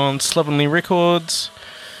released on Slovenly Records.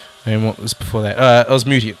 And what was before that?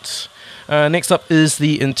 Osmutians. Next up is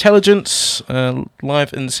The Intelligence,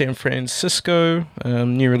 live in San Francisco,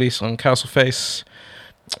 new release on Castleface.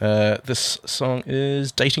 This song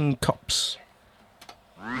is Dating Cops.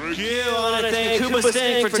 Yeah, I want to thank Cooper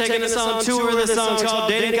Stank for taking us on tour. This song's called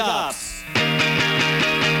Dating Cops. Who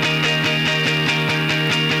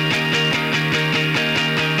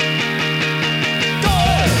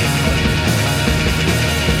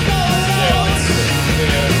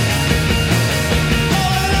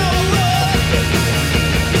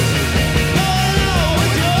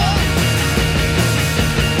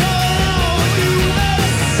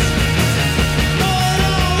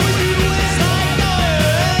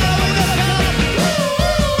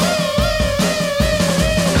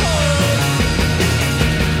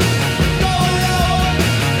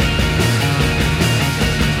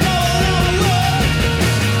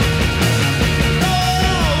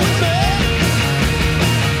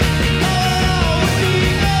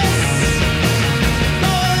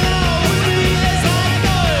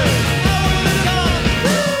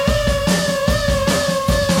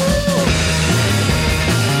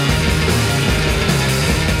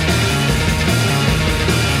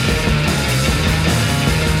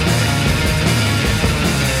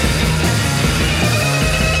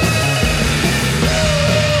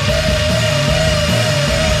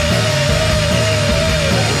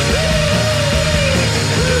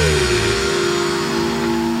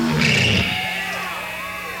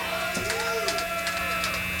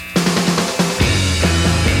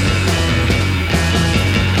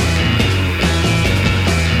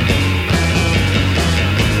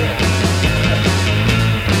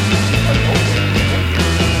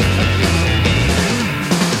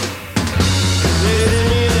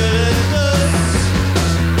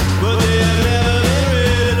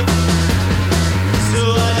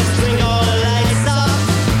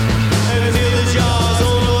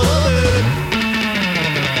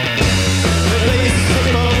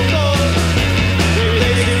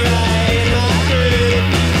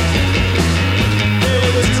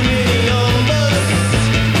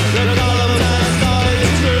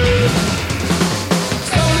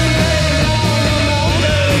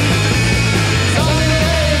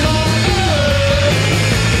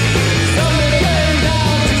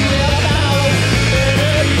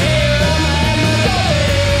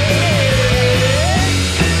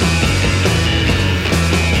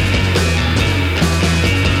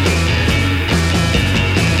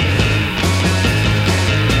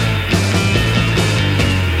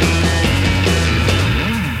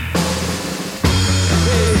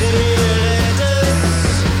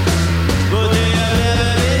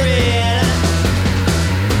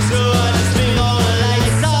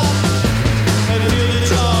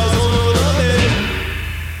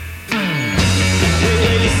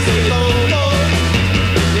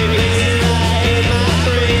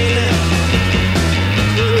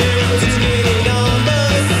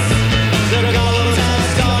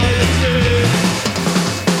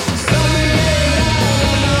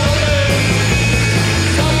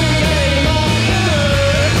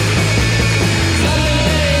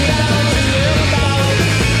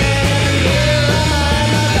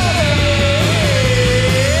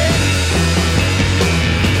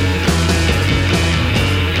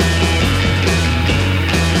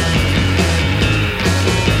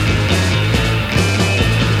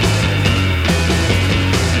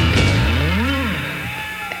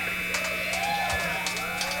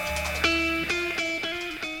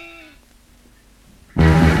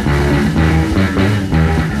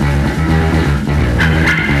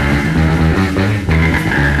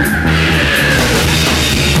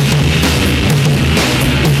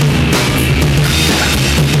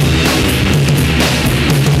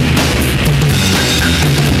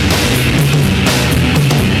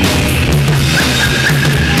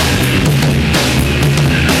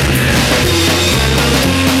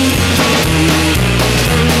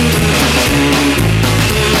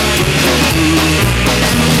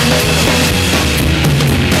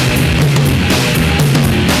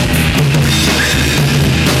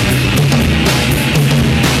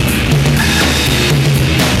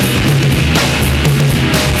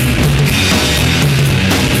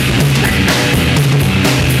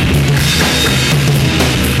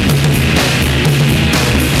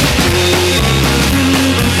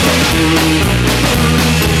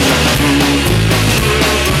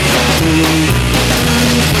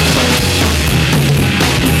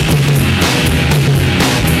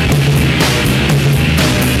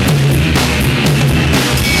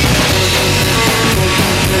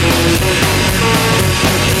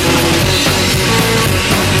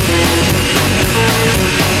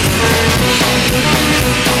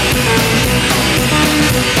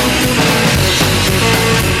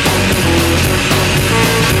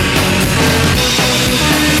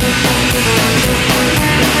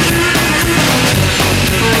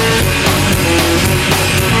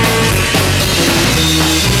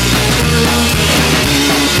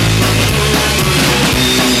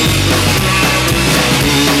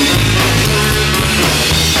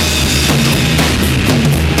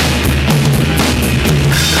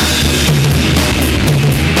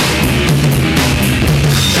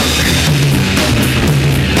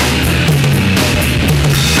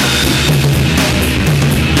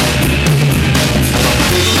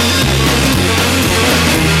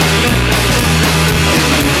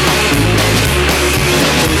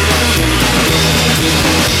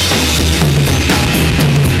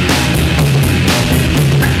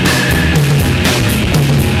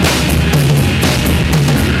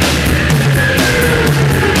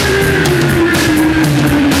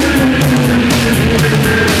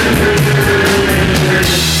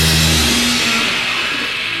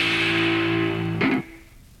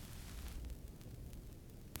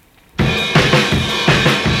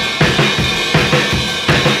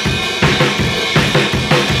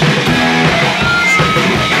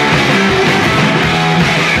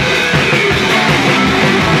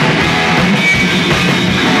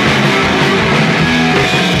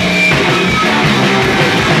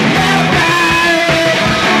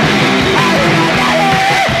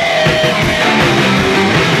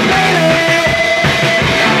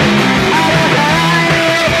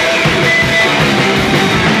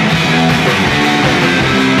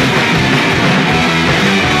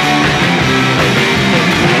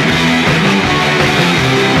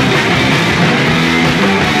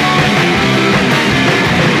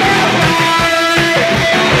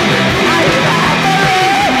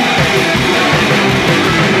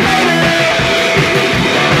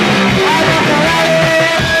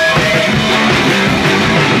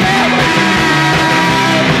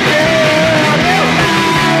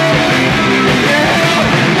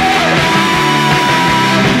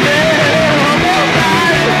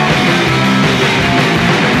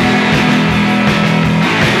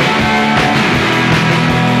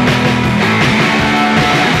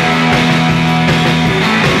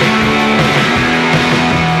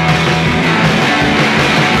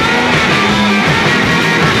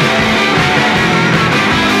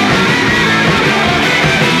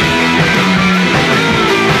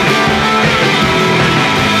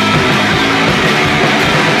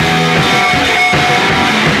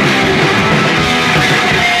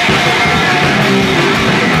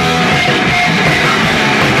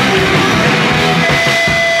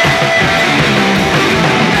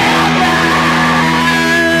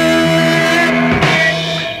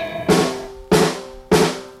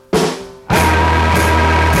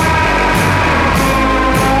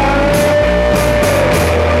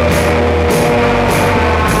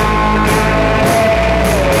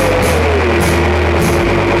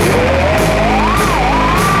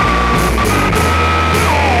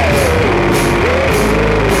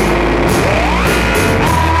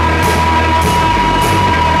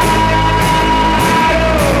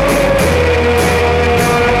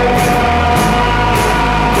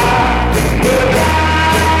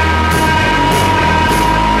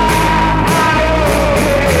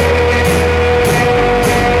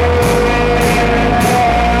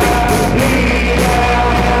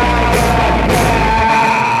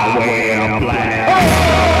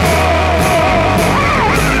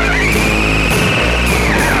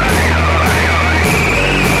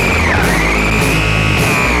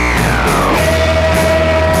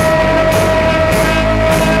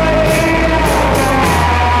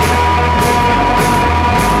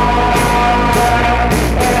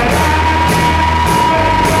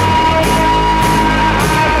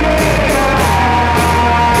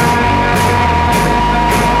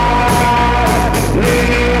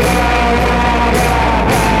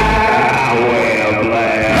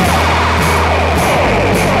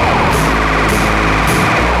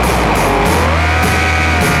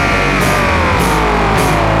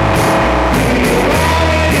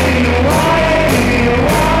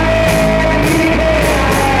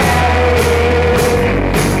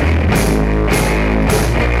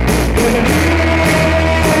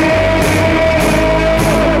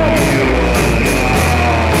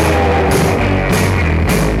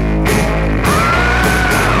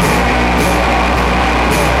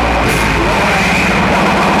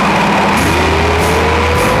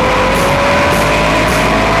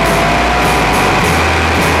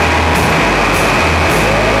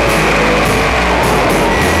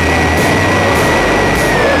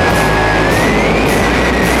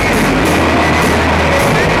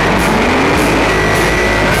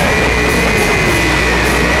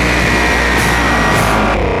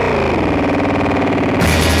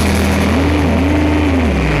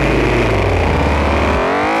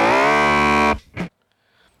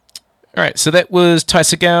right, so that was Ty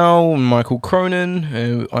Segall, Michael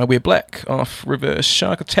Cronin, I Wear Black off Reverse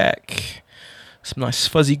Shark Attack. Some nice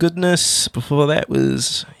fuzzy goodness. Before that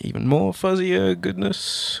was even more fuzzier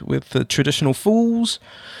goodness with the Traditional Fools.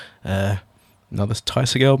 Another Ty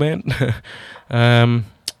Segall band.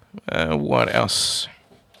 What else?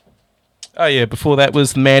 Oh yeah, before that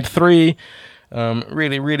was Mad 3.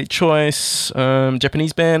 Really choice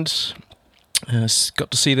Japanese band.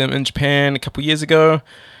 Got to see them in Japan a couple years ago.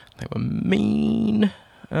 They were mean.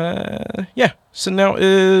 Yeah, so now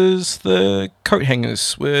is the Coat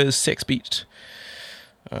Hangers with Sex Beat.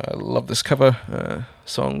 Love this cover.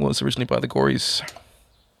 Song was originally by the Gories.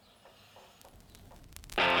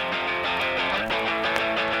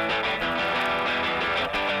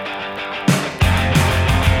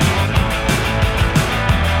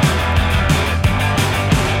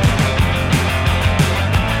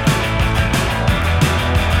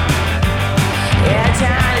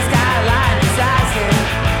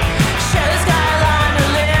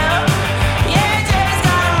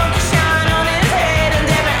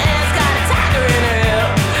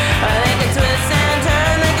 Twist and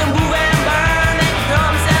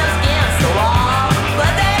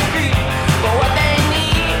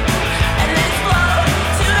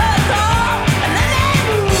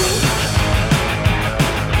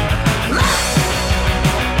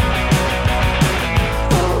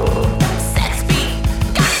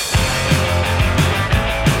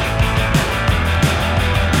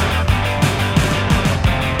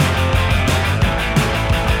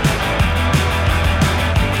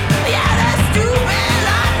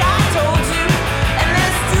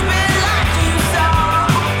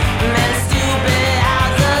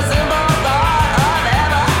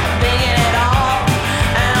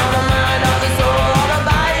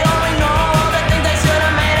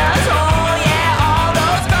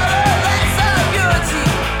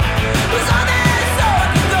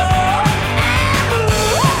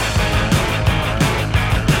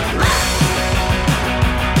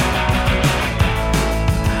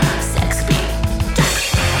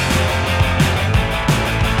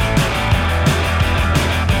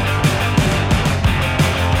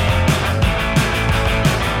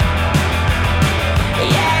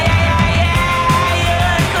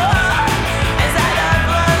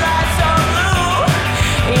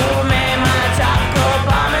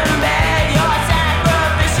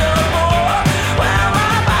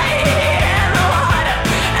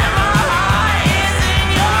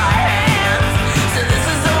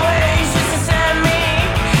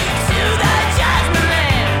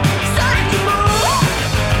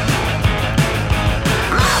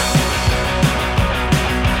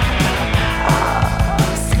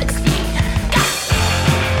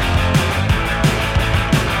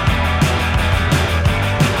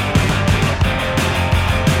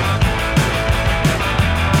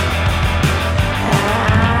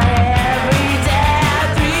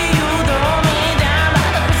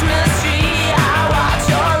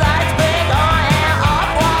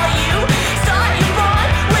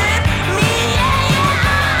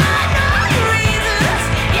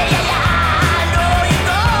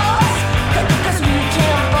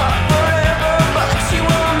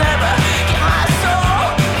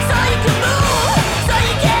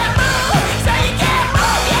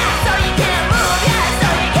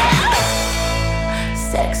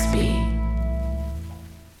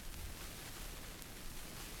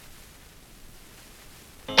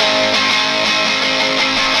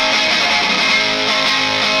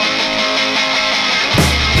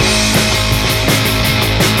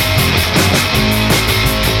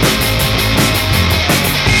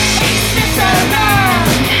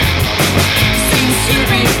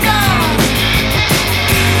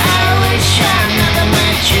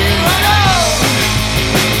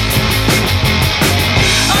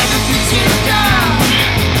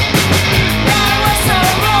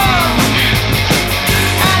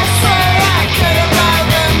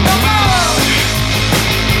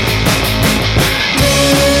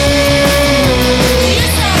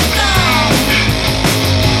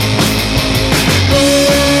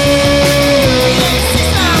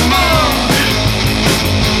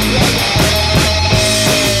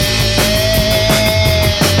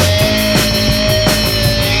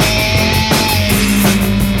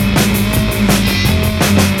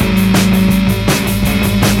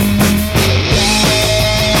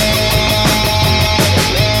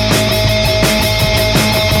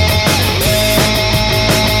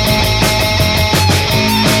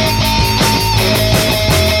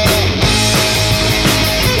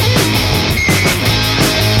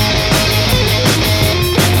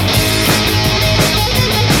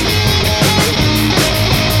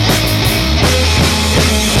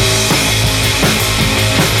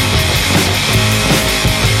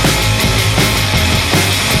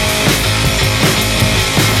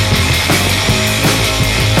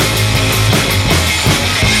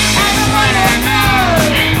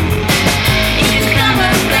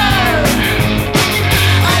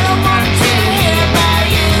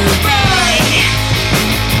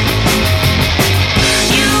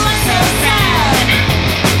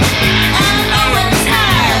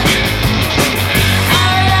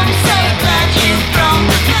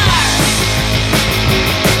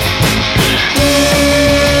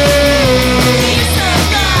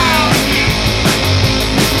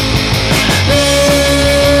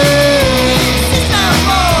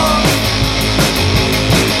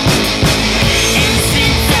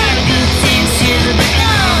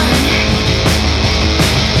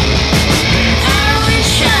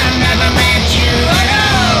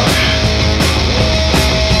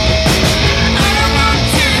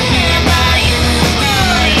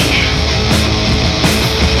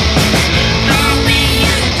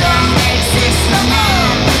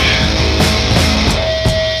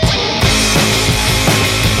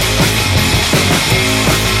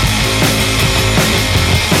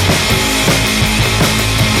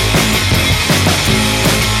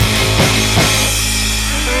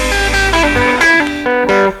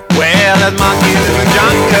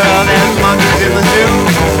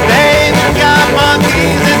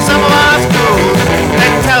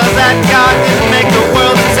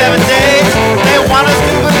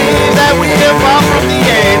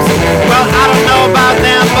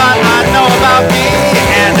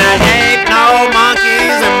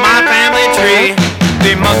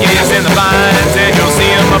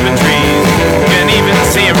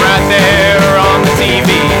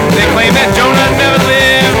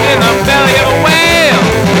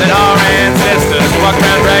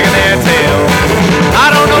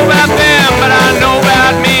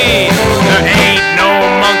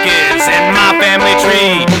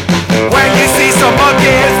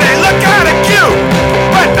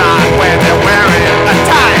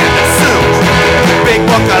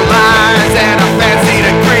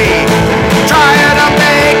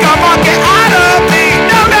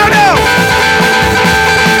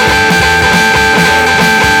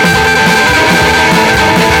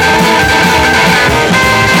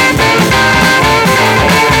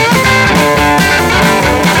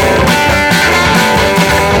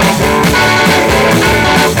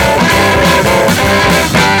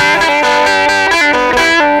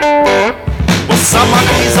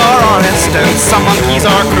monkeys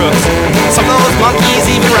are crooks. Some of those monkeys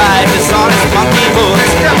even ride dishonest monkey hooks.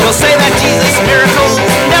 They'll say that Jesus' miracles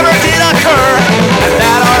never did occur, and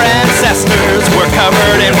that our ancestors were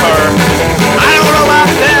covered in fur. I don't know about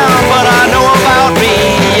them, but I know about me,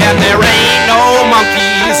 and there ain't no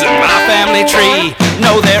monkeys in my family tree.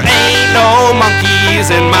 No, there ain't no monkeys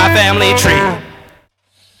in my family tree.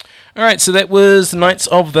 Alright, so that was the Knights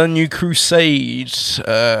of the New Crusade.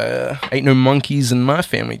 Ain't No Monkeys in My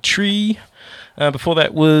Family Tree. Before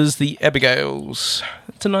that was the Abigails.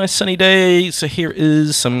 It's a nice sunny day, so here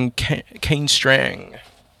is some Kane Strang.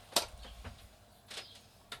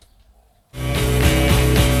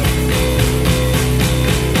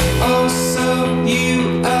 Oh, so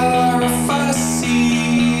you are a fussy.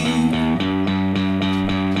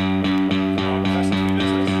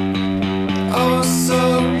 Oh,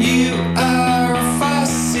 so you are a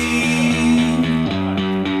fussy.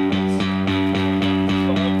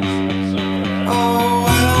 Oh,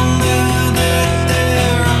 well, now that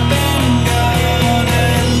they're up and gone,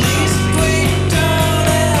 at least we don't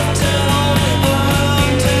have to hold on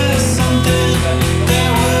to something that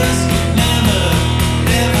was never,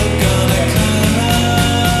 never gonna come.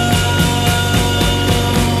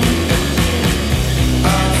 I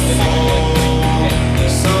fall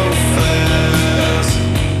so fast,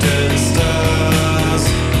 dead stars,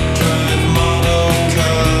 drive model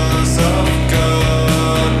cars. I've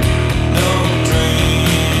got no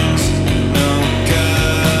dreams, no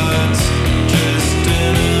guts, just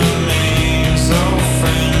enemies. Oh,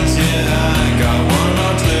 friends, yeah, I got one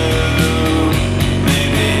or two.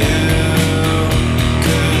 Maybe you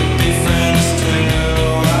could be friends too.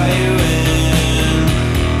 Are you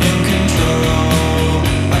in control?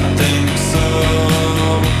 I think so.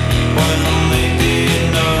 Well, maybe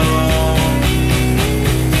no.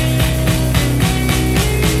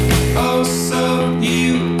 Oh, so you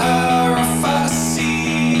are a fussy.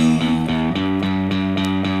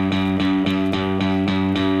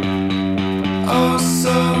 Oh,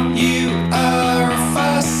 so you are a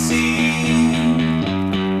fussy.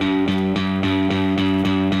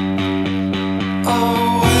 Oh,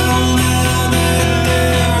 well, now that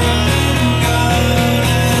they're up and gone,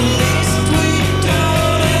 at least we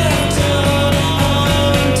don't have to hold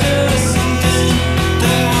on to something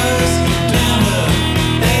that was never,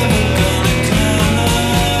 ever gonna come.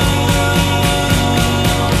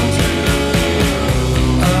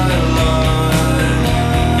 I lie,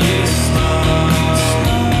 you smile,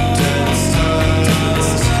 dead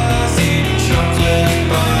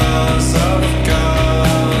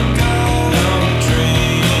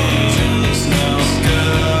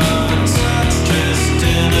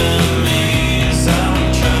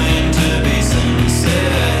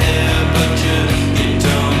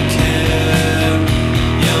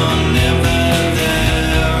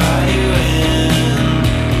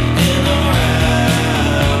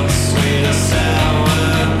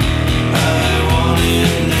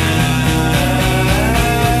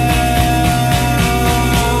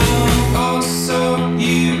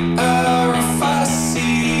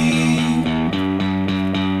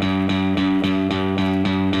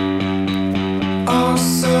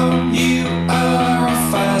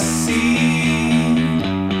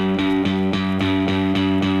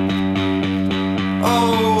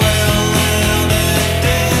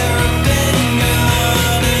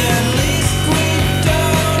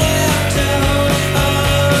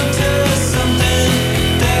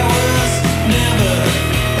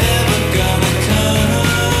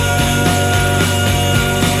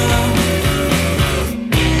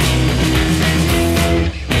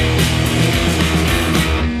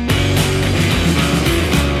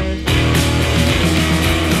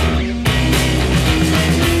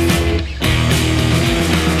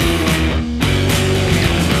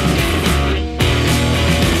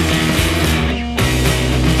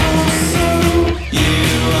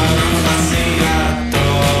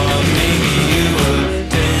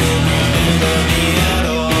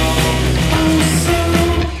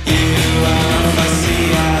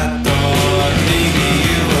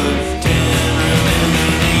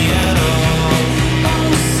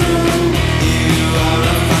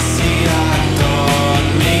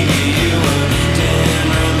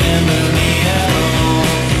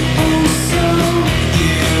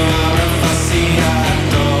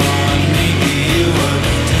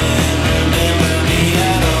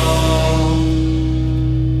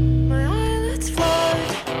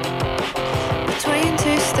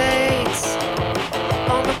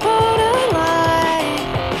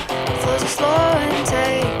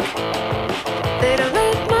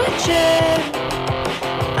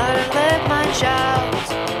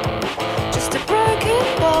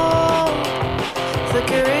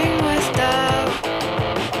flickering with doubt.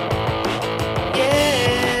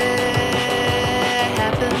 Yeah, it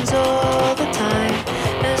happens all the time.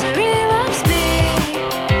 Misery loves me,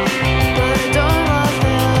 but I don't love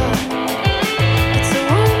her. It's a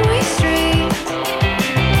one-way street,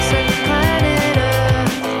 so the planet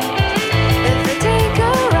Earth. If I take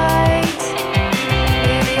a right,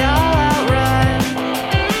 maybe I'll outrun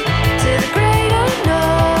to the great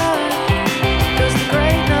unknown. Goes the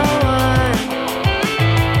great no one.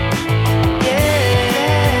 Yeah,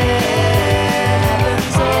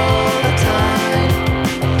 happens all the time.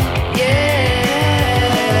 Yeah,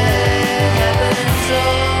 happens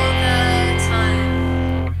all the time.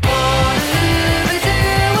 Wanna move, I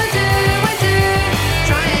do,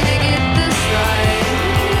 trying to get this right.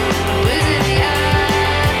 Losing the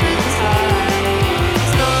appetite.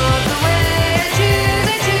 It's not the way I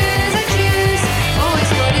choose. Always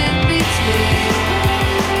put in between.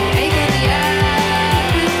 Making the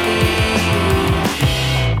apathy.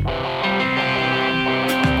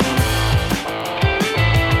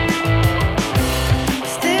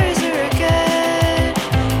 If there is a regret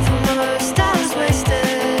for most I was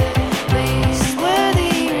wasted, least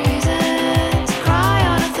worthy reason to cry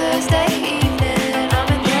on a Thursday evening. I'm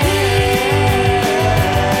in there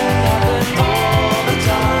all the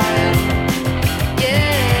time.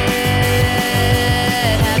 Yeah,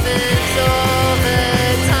 it happens all the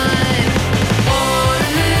time. Wanna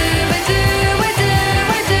move, I do,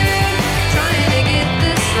 trying to get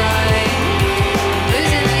this right.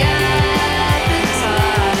 Losing the appetite.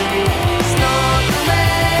 It's not the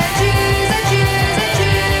way I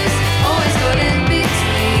choose. Always caught in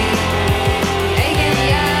between. Aching the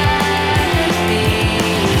apathy.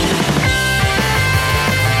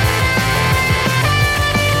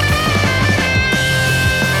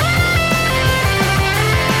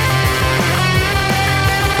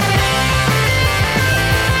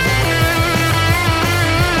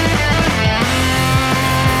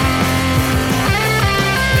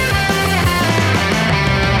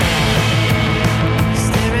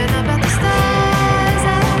 Staring up at the stars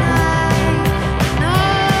at night, know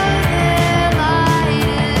their light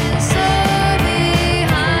is so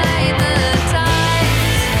behind the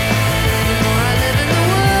times. The more I live in the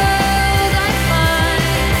world, I find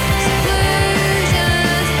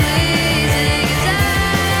seclusion's pleasing is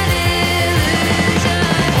an illusion.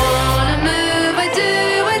 Wanna move, I do,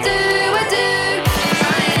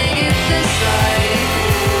 trying to get this right.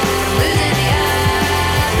 Losing the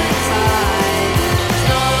appetite. It's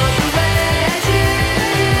not the way I choose.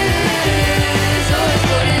 Always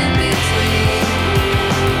caught in between.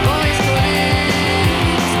 Always caught in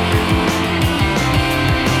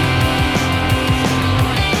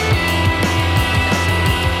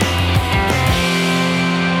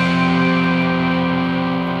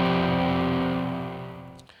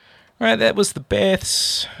Right, that was the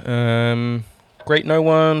Baths. Great No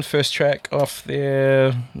One, first track off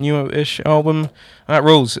their newer-ish album. It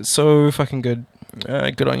rules. It's so fucking good.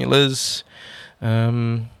 Good on you, Liz.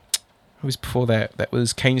 Who was before that? That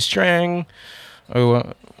was Kane Strang.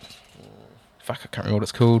 Fuck, I can't remember what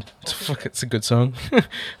it's called. It's a good song.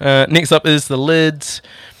 Next up is The Lids.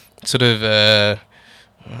 Sort of, I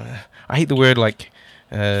hate the word like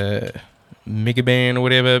mega band or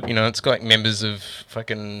whatever. You know, it's got like members of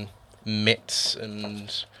fucking Mets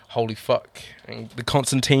and Holy Fuck and the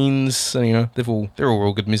Constantines. You know, they're all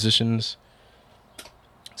real good musicians.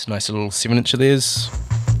 It's a nice little 7-inch of theirs.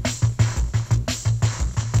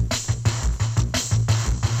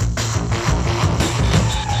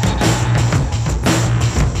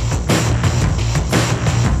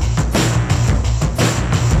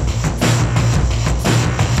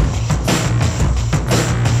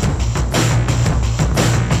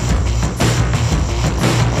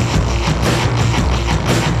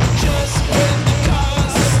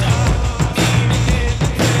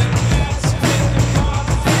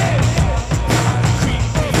 Creep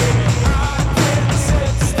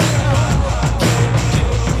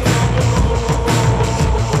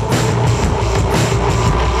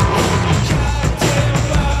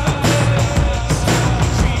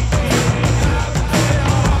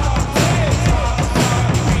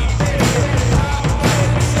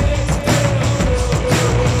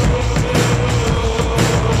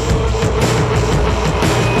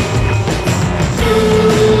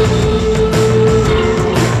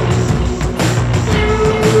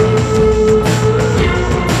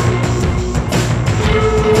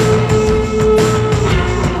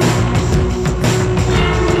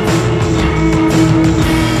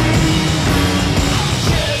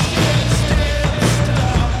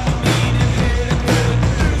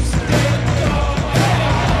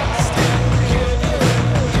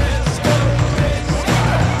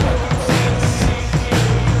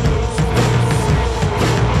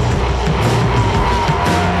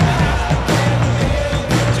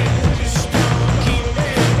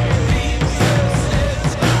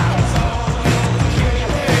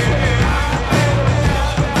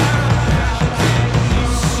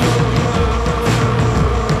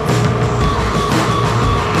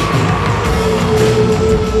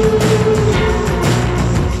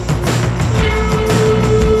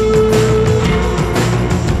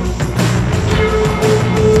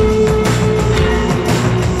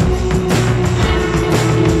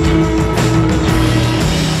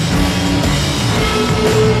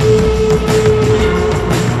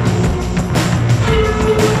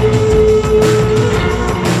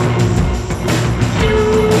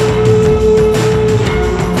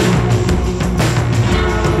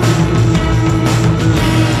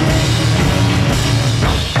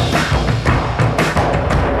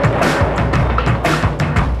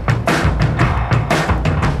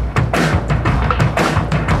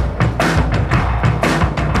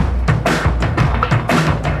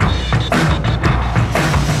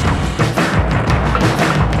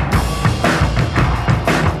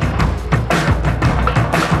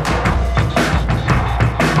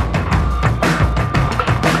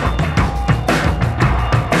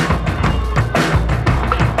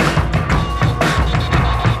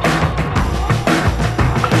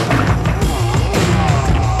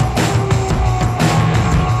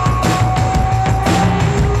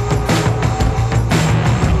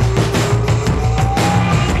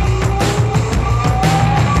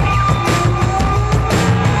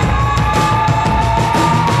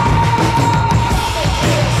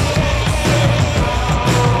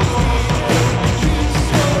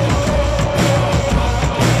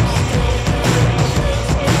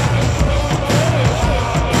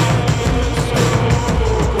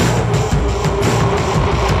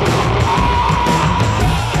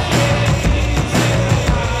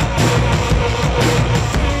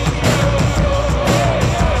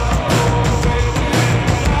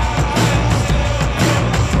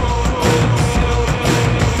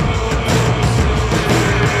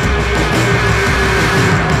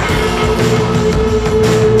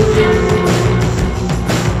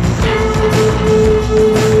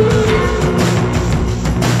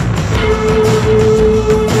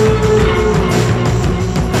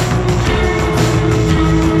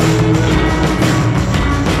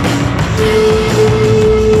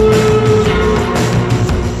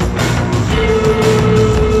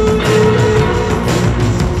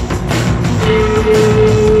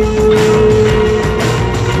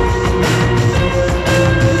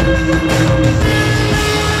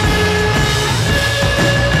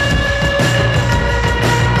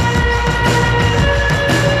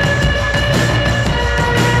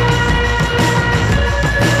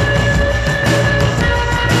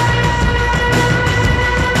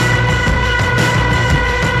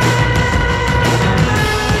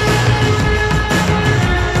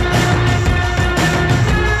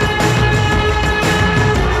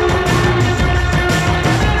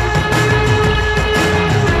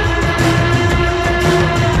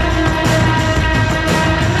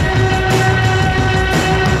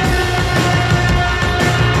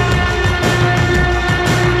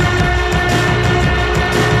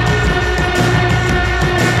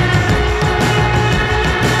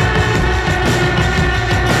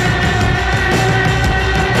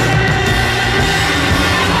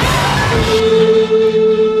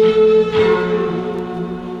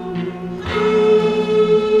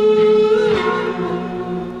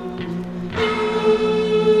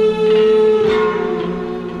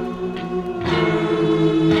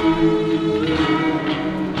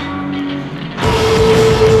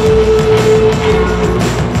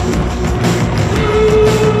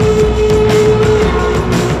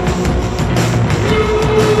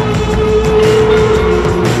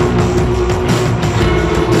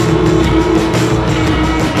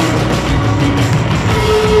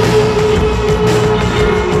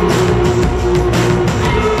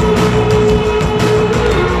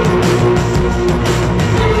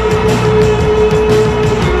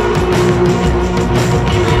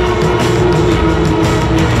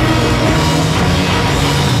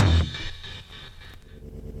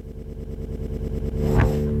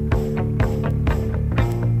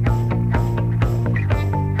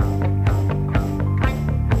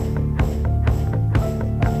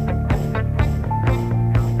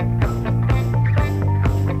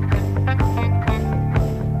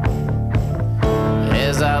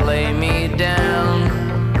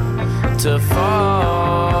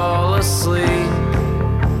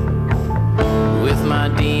my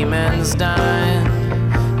demons dying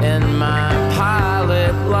in my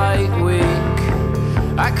pilot light week.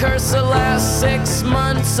 I curse the last 6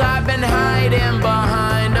 months I've been hiding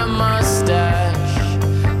behind a mustache.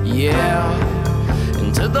 Yeah,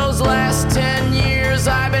 into those last 10 years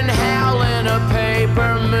I've been howling a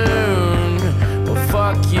paper moon. Well,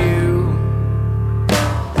 fuck you.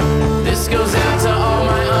 This goes out to all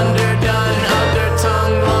my underdone,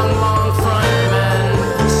 under-tongue, long front men.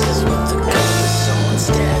 This is what the ghost of someone's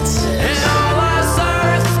dad says. And all us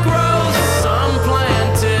earth grows, some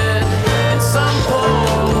planted and some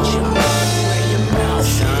pulled.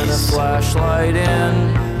 Shine a flashlight in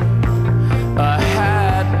a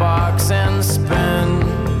hat box and spin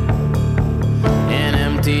an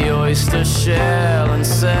empty oyster shell and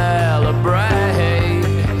celebrate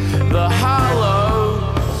the hollows.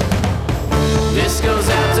 This goes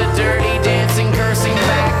out to dirty dancing, cursing,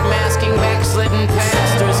 back masking, backslidden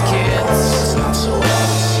pastors' kids.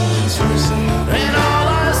 And all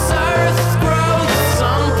us earth grows,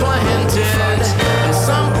 some planted and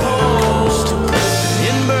some pulled.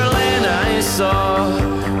 In Berlin I saw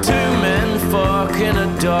 2 men fuck in a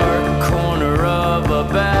dark corner of a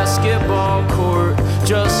basketball court.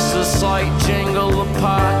 Just a slight jingle of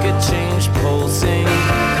pocket change pulsing.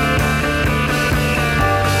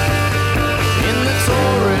 In the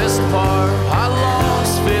tourist part, I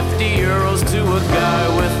lost 50 euros to a guy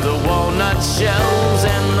with the walnut shells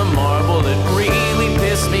and the marble. It really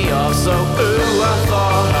pissed me off, so ooh, I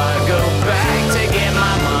thought I'd go back to get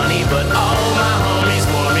my money, but all my homies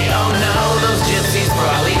for me. Oh no, those gypsies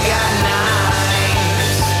probably got knives.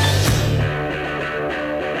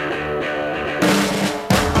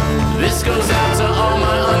 This goes out to all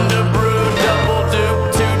my underbrewed, double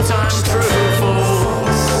dupe, 2-time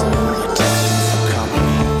truthfuls.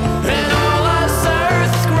 And all us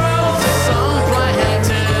earth grows, some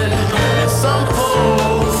planted and some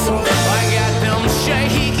pulled. I got them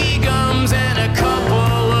shaky gums and a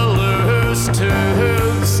couple of loose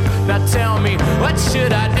tooths. Now tell me, what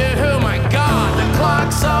should I do? My God, the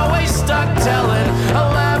clock's always stuck telling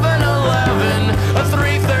 11:11 or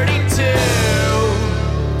 3:32.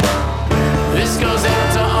 This goes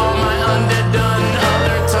out to all my underdone,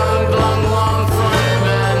 other-tongued, long front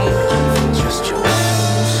men. Just your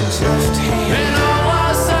left hand. And all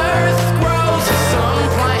us earth grows, some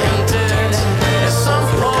planted and some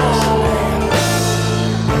pulled.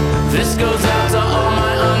 This goes out to all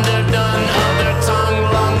my underdone, other-tongued,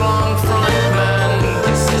 long front men.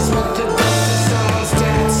 This is what the ghost of someone's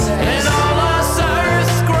dad says. And all us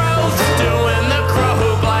earth grows, doing the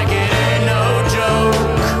croak like it ain't no joke.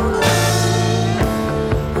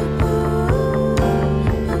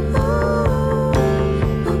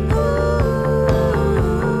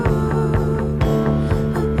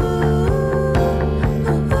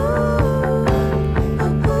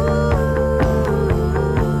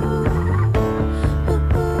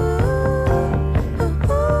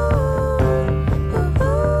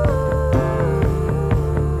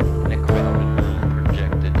 In a crowded room,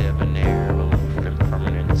 projected debonair, aloof and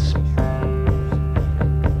permanent.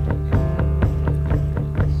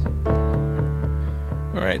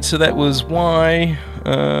 Alright, so that was Why,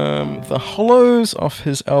 The Hollows off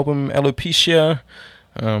his album Alopecia.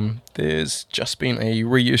 There's just been a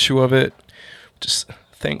reissue of it. Just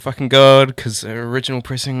thank fucking God, because the original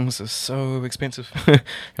pressings are so expensive.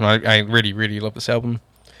 And I really, really love this album.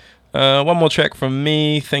 One more track from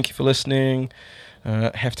me. Thank you for listening.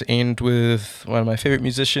 Have to end with one of my favorite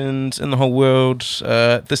musicians in the whole world.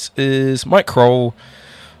 This is Mike Kroll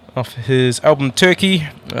off his album Turkey.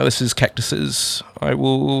 This is Cactuses. I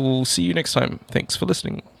will see you next time. Thanks for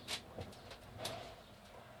listening.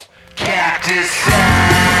 Cactus,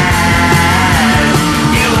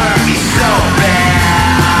 you hurt me so